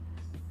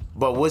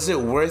 but was it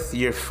worth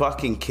your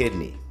fucking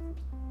kidney?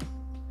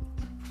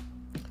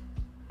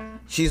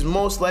 She's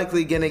most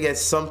likely gonna get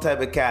some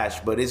type of cash,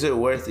 but is it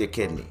worth your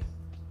kidney?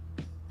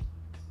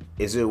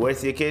 Is it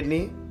worth your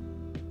kidney?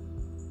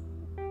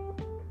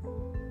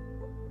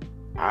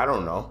 I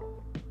don't know.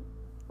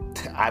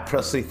 I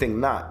personally think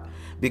not.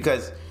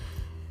 Because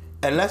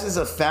unless it's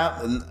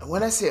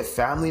when I say a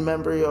family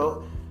member,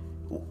 yo,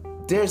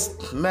 there's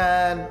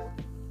a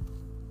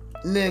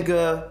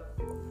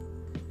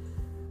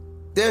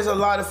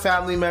lot of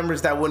family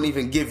members that wouldn't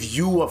even give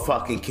you a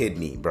fucking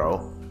kidney, bro.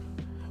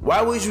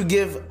 Why would you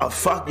give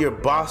your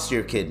boss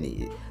your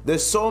kidney?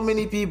 There's so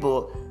many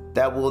people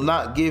that will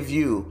not give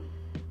you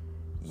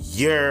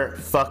your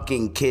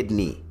fucking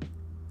kidney.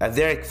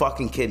 Their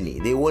fucking kidney.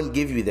 They wouldn't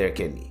give you their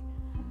kidney.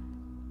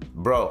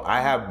 Bro, I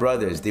have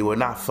brothers. They would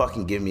not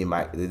fucking give me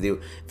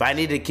if I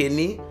need a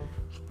kidney,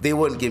 they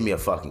wouldn't give me a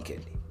fucking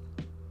kidney.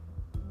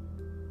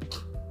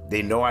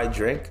 They know I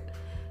drink.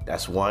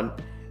 That's one.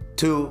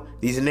 Two,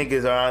 these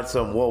niggas are on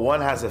some,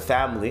 one has a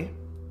family.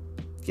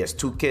 He has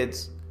 2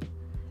 kids.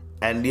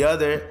 And the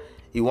other,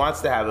 he wants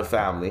to have a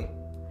family.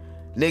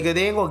 Nigga,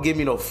 they ain't gonna give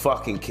me no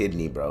fucking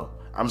kidney, bro.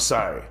 I'm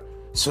sorry.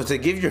 So to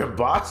give your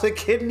boss a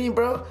kidney,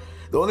 bro,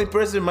 the only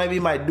person might be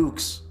my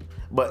dukes.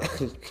 But,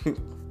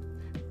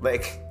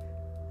 like,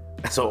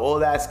 that's an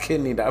old ass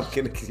kidney that I'm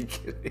gonna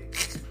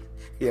get.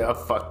 Yeah, I'm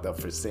fucked up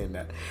for saying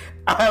that.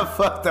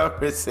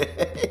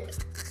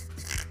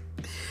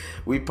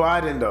 We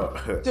pardon though.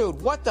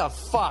 Dude, what the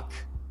fuck?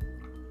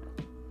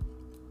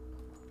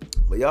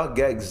 But y'all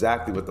get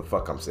exactly what the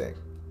fuck I'm saying.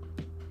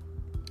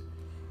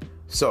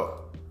 So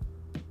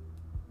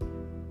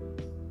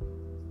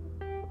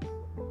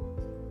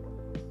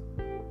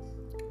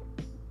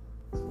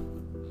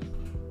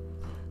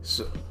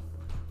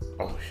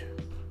oh shit.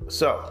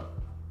 So,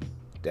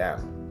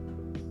 damn.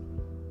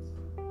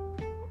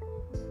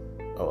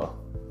 Oh well.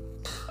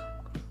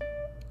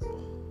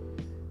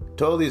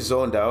 Totally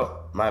zoned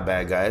out. My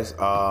bad, guys.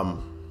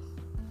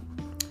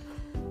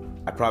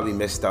 I probably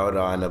missed out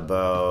on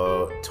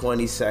about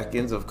 20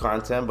 seconds of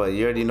content, but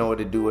you already know what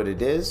to do, what it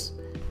is.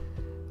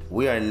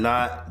 We are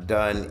not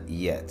done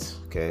yet,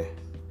 okay?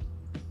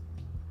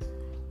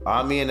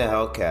 Ami and the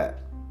Hellcat,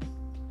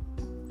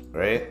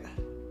 right?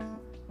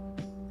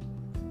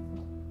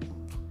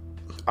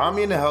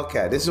 Ami and the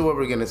Hellcat, this is what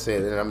we're gonna say,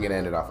 then I'm gonna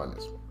end it off on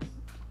this.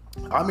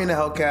 Ami and the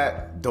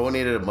Hellcat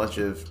donated a bunch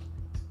of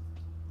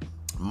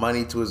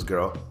money to his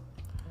girl.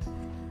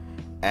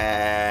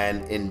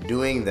 And in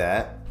doing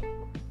that,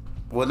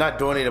 well, not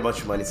donate a bunch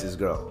of money to his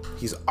girl.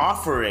 He's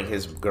offering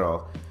his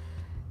girl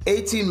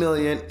 18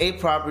 million, 8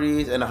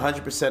 properties, and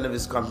 100% of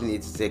his company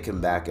to take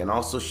him back. And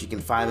also, she can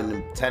fine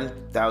him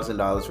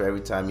 $10,000 for every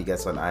time he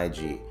gets on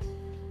IG.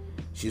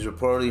 She's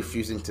reportedly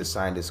refusing to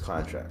sign this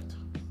contract.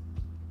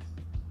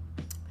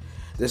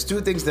 There's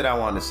 2 things that I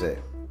want to say.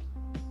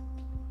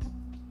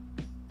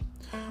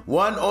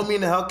 One, Omi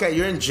and the Hellcat,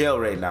 you're in jail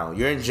right now.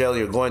 You're in jail.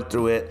 You're going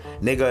through it,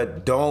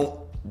 nigga.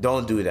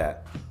 Don't do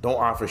that. Don't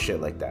offer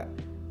shit like that.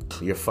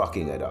 You're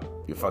fucking it up.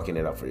 You're fucking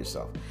it up for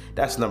yourself.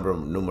 That's numero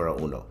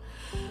uno.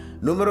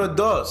 Numero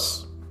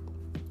dos.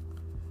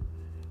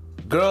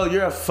 Girl,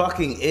 you're a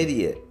fucking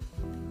idiot.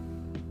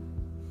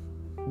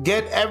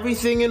 Get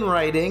everything in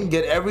writing.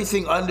 Get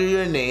everything under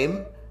your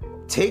name.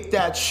 Take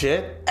that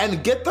shit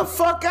and get the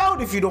fuck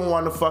out if you don't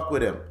want to fuck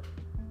with him.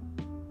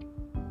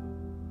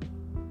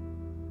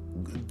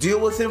 Deal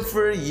with him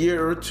for a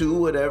year or 2,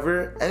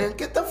 whatever, and then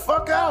get the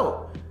fuck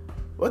out.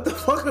 What the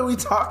fuck are we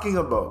talking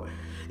about?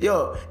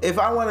 Yo, if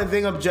I want to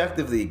think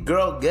objectively,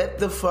 girl, get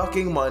the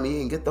fucking money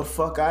and get the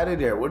fuck out of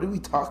there. What are we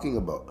talking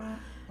about?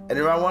 And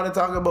if I want to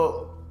talk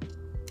about,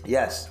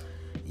 yes,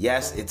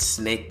 it's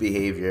snake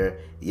behavior.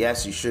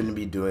 Yes, you shouldn't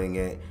be doing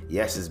it.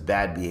 Yes, it's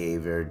bad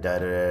behavior. Da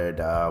da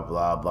da,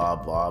 blah blah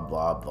blah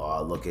blah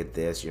blah. Look at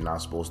this. You're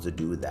not supposed to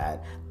do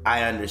that.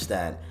 I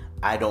understand.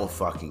 I don't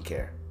fucking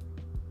care.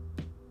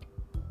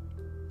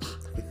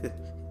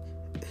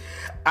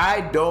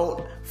 I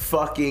don't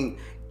fucking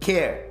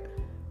care.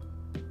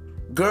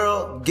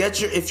 Girl,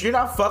 if you're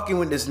not fucking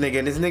with this nigga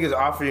and this nigga's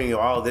offering you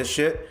all this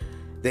shit,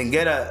 then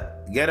get a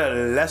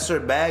lesser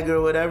bag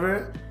or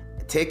whatever.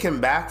 Take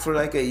him back for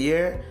like a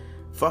year.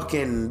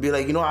 Fucking be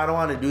like, I don't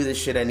want to do this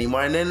shit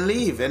anymore, and then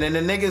leave. And then the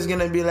nigga's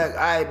gonna be like,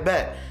 I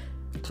bet.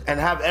 And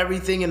have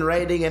everything in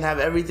writing and have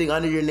everything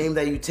under your name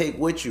that you take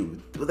with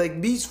you.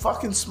 Like, be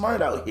fucking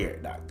smart out here,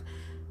 doc.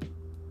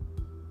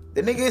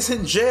 The nigga is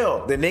in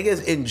jail. The nigga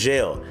is in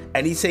jail.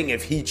 And he's saying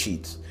if he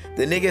cheats,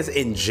 the nigga's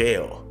in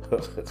jail.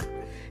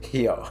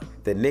 Yo,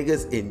 the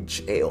nigga's in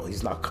jail.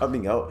 He's not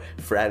coming out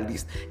for at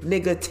least.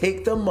 Nigga,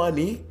 take the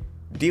money,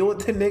 deal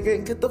with the nigga,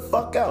 and get the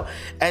fuck out.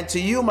 And to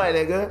you, my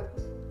nigga,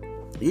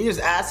 you're just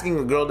asking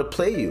a girl to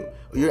play you.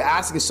 You're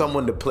asking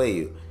someone to play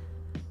you.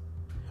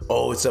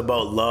 Oh, it's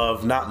about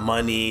love, not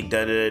money.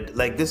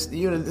 Like this,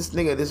 this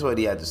nigga, this is what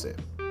he had to say.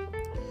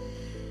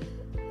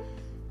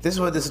 This is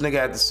what this nigga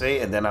had to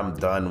say, and then I'm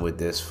done with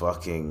this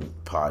fucking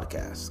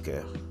podcast,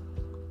 okay?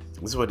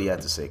 This is what he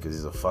had to say, because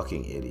he's a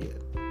fucking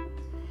idiot.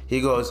 He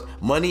goes,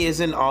 money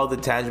isn't all the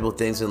tangible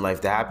things in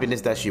life. The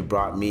happiness that she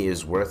brought me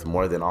is worth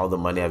more than all the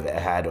money I've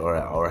had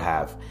or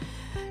have.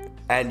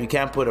 And you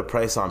can't put a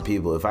price on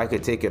people. If I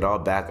could take it all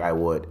back, I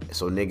would.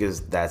 So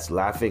niggas that's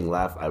laughing,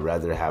 laugh. I'd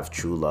rather have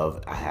true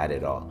love. I had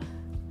it all.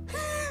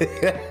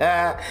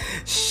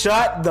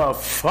 Shut the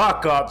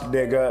fuck up,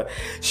 nigga.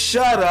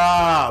 Shut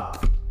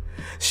up.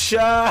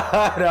 Shut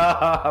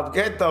up.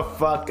 Get the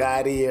fuck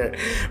out of here.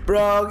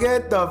 Bro,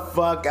 get the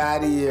fuck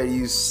out of here,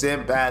 you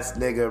simp ass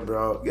nigga,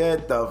 bro.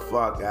 Get the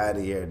fuck out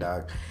of here,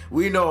 dog.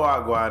 We know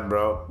Wagwan,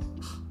 bro.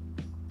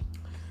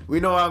 We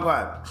know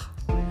Wagwan.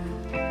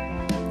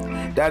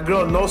 That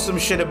girl knows some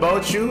shit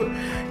about you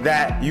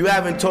that you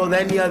haven't told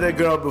any other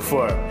girl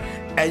before.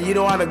 And you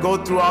don't want to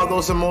go through all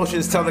those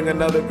emotions telling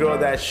another girl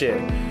that shit.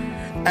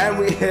 And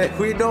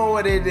we know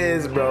what it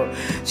is, bro.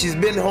 She's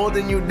been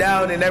holding you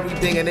down and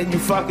everything, and then you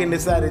fucking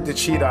decided to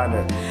cheat on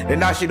her. And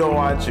now she don't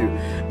want you.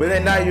 But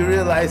then now you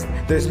realize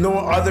there's no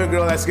other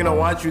girl that's gonna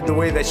want you the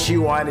way that she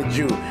wanted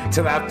you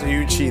till after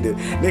you cheated.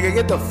 Nigga,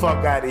 get the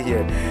fuck out of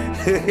here.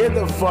 Get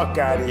the fuck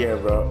out of here,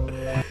 bro.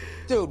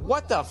 Dude,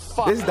 what the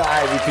fuck? This is the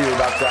IVP with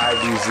Dr.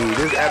 IBZ.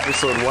 This is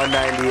episode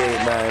 198,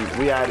 man.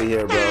 We out of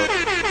here, bro.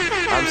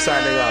 I'm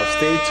signing off.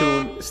 Stay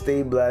tuned,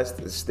 stay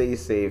blessed, stay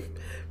safe.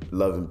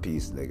 Love and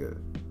peace, nigga.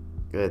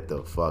 Get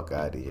the fuck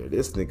out of here.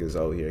 This nigga's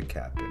out here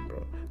capping,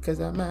 bro. Cause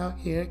I'm out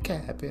here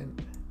capping.